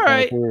 7.3. All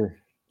right.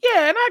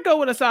 Yeah, and I go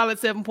with a solid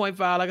 7.5.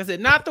 Like I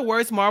said, not the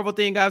worst Marvel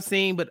thing I've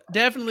seen, but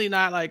definitely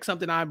not like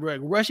something I'm like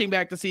rushing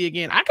back to see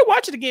again. I could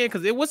watch it again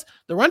because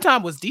the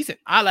runtime was decent.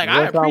 I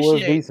Runtime was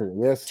appreciate decent.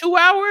 Yes. 2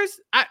 hours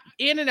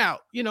in and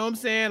out. You know what I'm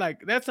saying? Like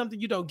that's something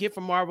you don't get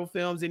from Marvel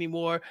films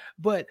anymore.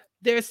 But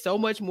there's so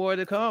much more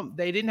to come.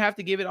 They didn't have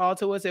to give it all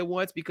to us at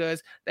once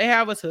because they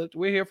have us hooked.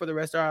 We're here for the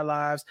rest of our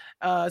lives.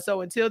 So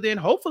until then,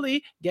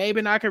 hopefully Gabe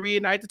and I can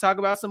reunite to talk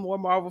about some more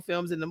Marvel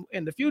films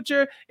in the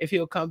future. If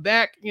he'll come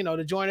back,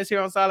 to join us here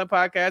on Silent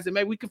Podcast, and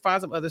maybe we can find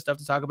some other stuff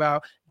to talk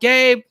about.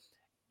 Gabe,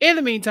 in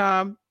the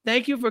meantime,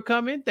 thank you for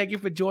coming. Thank you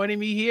for joining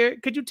me here.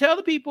 Could you tell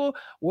the people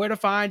where to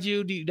find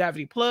you? Do you have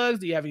any plugs?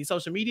 Do you have any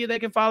social media they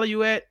can follow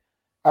you at?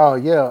 Oh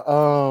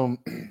yeah.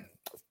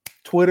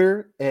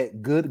 Twitter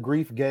at Good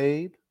Grief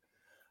Gabe.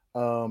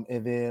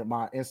 And then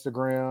my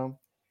Instagram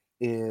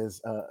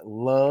is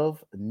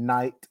Love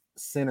Night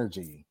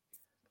Synergy.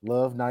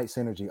 Love Night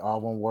Synergy,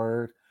 all one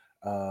word.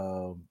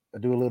 I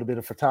do a little bit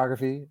of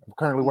photography. I'm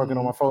currently working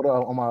on my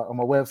photo on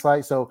my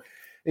website. So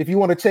if you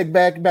want to check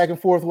back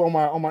and forth on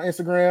my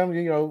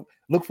Instagram,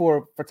 look for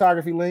a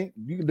photography link.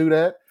 You can do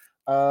that.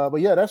 But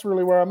yeah, that's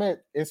really where I'm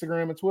at.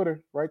 Instagram and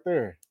Twitter, right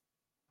there.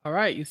 All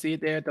right, you see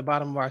it there at the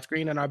bottom of our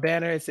screen on our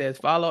banner. It says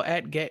follow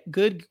at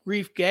Good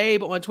Grief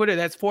Gabe on Twitter.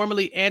 That's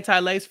formerly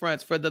Anti-Lace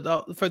Fronts for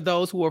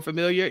those who are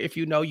familiar. If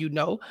you know, you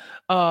know.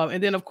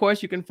 And then of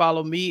course you can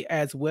follow me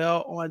as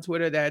well on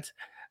Twitter. That's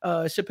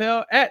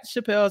Chappelle at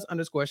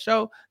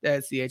Chappelle's_show.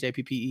 That's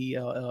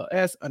CHAPPELLS_show.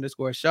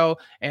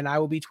 And I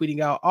will be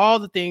tweeting out all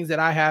the things that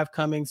I have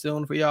coming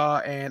soon for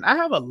y'all. And I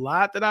have a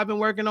lot that I've been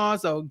working on.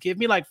 So give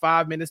me like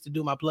 5 minutes to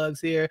do my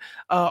plugs here.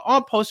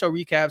 On post-show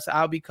recaps,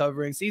 I'll be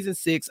covering season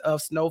 6 of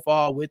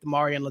Snowfall with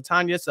Mari and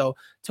Latanya. So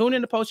tune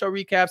in to post-show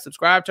recaps.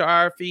 Subscribe to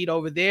our feed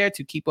over there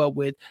to keep up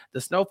with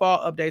the Snowfall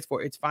updates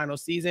for its final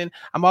season.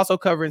 I'm also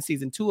covering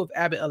season 2 of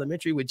Abbott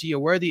Elementary with Gia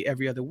Worthy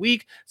every other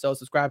week. So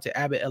subscribe to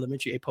Abbott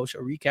Elementary, a post-show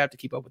recap to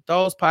keep up with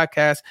those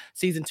podcasts.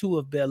 Season 2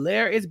 of Bel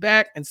Air is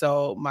back. And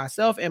so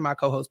myself and my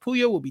co-host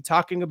Puya will be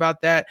talking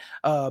about that.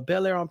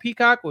 Bel Air on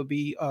Peacock will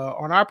be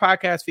on our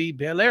podcast feed,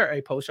 Bel Air,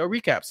 a post-show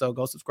recap. So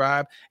go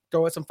subscribe,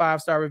 throw us some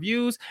 5-star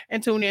reviews,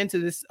 and tune in to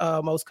this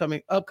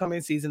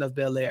upcoming season of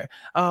Bel Air.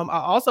 I'll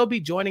also be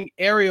joining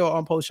Ariel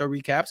on post-show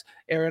recaps.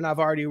 Ariel and I've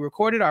already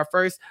recorded our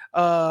first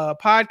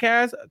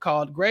podcast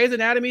called Grey's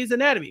Anatomy's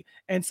Anatomy.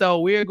 And so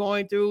we're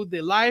going through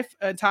the life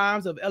and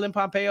times of Ellen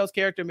Pompeo's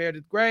character,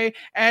 Meredith Grey,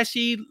 as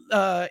she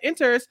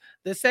enters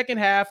the second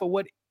half of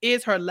what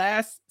is her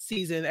last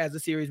season as a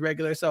series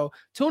regular. So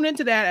tune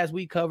into that as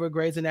we cover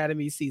Grey's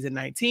Anatomy season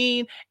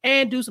 19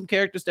 and do some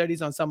character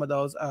studies on some of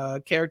those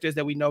characters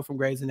that we know from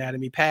Grey's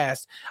Anatomy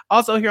past.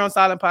 Also here on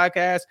Silent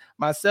Podcast,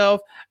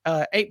 myself,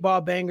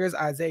 8-Ball Bangers,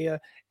 Isaiah,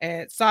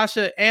 and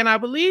Sasha, and I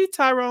believe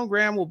Tyrone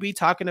Graham will be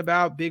talking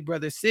about Big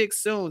Brother 6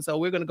 soon. So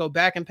we're going to go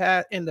back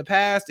in the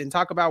past and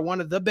talk about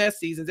one of the best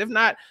seasons, if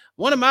not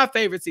one of my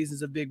favorite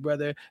seasons of Big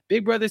Brother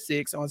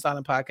 6 on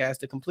Silent Podcast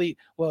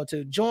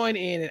to join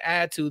in and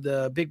add to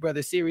the Big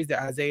Brother series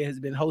that Isaiah has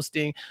been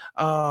hosting.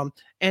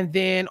 And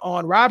then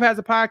on Rob Has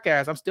a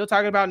Podcast, I'm still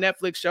talking about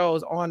Netflix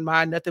shows on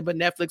my Nothing But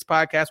Netflix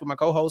podcast with my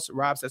co-host,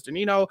 Rob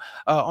Sesternino.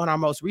 On our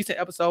most recent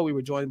episode, we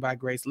were joined by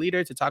Grace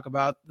Leader to talk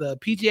about the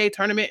PGA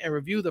tournament and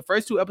review the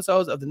first 2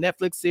 episodes of the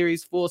Netflix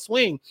series Full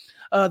Swing.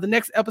 The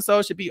next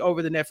episode should be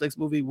over the Netflix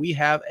movie We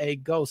Have a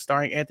Ghost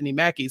starring Anthony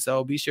Mackie.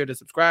 So be sure to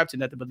subscribe to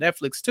Nothing But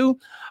Netflix too.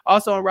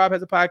 Also on Rob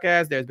Has a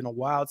Podcast, there's been a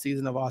wild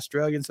season of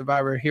Australian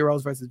Survivor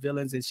Heroes versus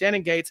Villains, and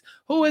Shannon Gates,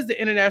 who is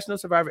the international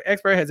Survivor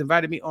expert, has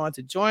invited me on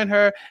to join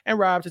her and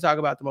Rob to talk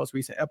about the most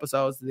recent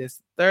episodes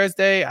this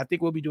Thursday. I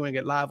think we'll be doing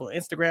it live on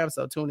Instagram,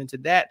 so tune into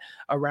that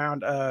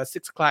around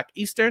 6 o'clock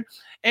Eastern.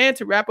 And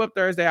to wrap up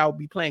Thursday, I'll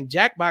be playing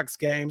Jackbox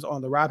games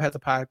on the Rob Has a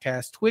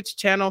Podcast Twitch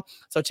channel.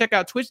 So check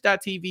out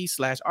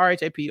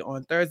twitch.tv/RHAP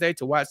on Thursday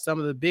to watch some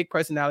of the big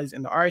personalities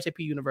in the RHAP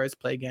universe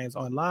play games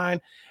online.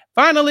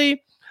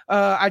 Finally,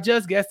 I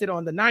just guested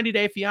on the 90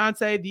 Day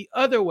Fiance The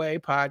Other Way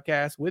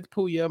podcast with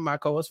Puya, my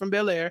co-host from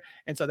Bel Air.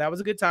 And so that was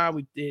a good time.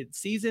 We did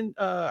season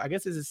 4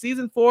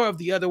 of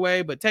The Other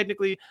Way, but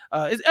technically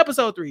it's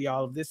episode 3,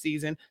 y'all, of this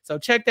season. So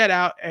check that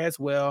out as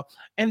well.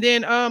 And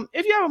then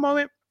if you have a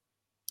moment,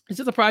 it's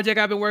just a project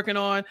I've been working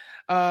on.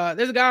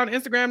 There's a guy on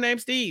Instagram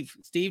named Steve.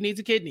 Steve needs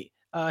a kidney.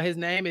 His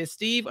name is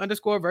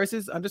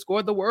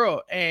Steve_versus_the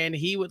world. And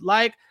he would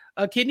like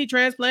a kidney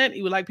transplant.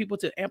 He would like people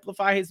to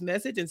amplify his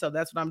message. And so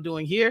that's what I'm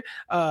doing here.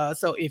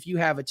 So if you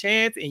have a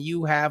chance and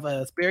you have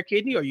a spare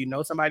kidney, or you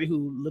know somebody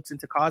who looks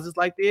into causes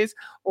like this,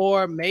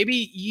 or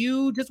maybe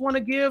you just want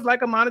to give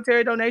like a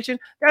monetary donation,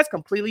 that's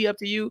completely up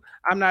to you.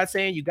 I'm not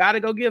saying you got to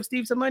go give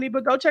Steve some money,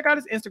 but go check out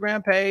his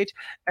Instagram page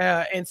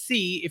and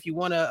see if you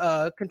want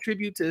to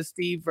contribute to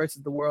Steve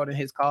versus the world and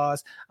his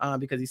cause,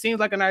 because he seems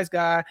like a nice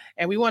guy.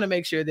 And we want to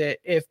make sure that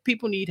if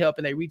people need help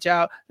and they reach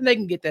out, then they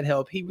can get that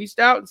help. He reached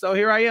out. And so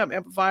here I am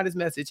amplifying his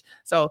message.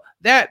 So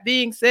that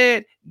being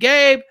said,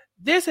 Gabe,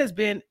 this has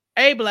been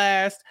a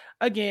blast.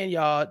 Again,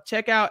 y'all,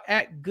 check out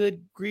at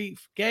Good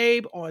Grief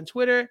Gabe on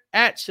Twitter,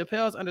 at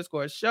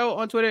Chappelle's_show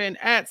on Twitter, and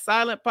at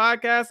Silent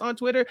Podcast on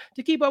Twitter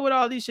to keep up with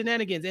all these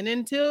shenanigans. And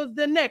until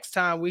the next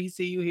time we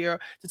see you here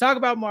to talk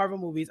about Marvel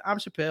movies, I'm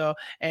Chappelle,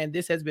 and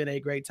this has been a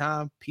great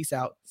time. Peace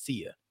out.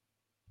 See ya.